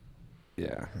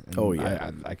 yeah. And Oh,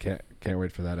 yeah. I can't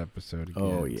wait for that episode again.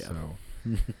 Oh, yeah. So,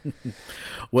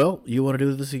 Well, you want to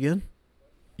do this again?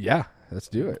 yeah, let's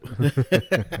do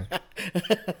it.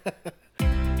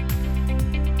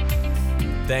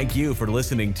 Thank you for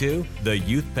listening to the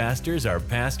Youth Pastors Are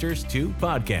Pastors Too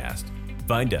podcast.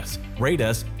 Find us, rate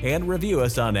us, and review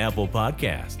us on Apple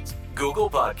Podcasts, Google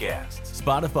Podcasts,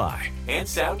 Spotify, and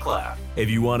SoundCloud. If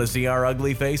you want to see our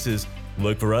ugly faces,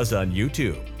 look for us on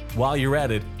YouTube. While you're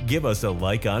at it, give us a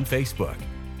like on Facebook.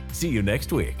 See you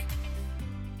next week.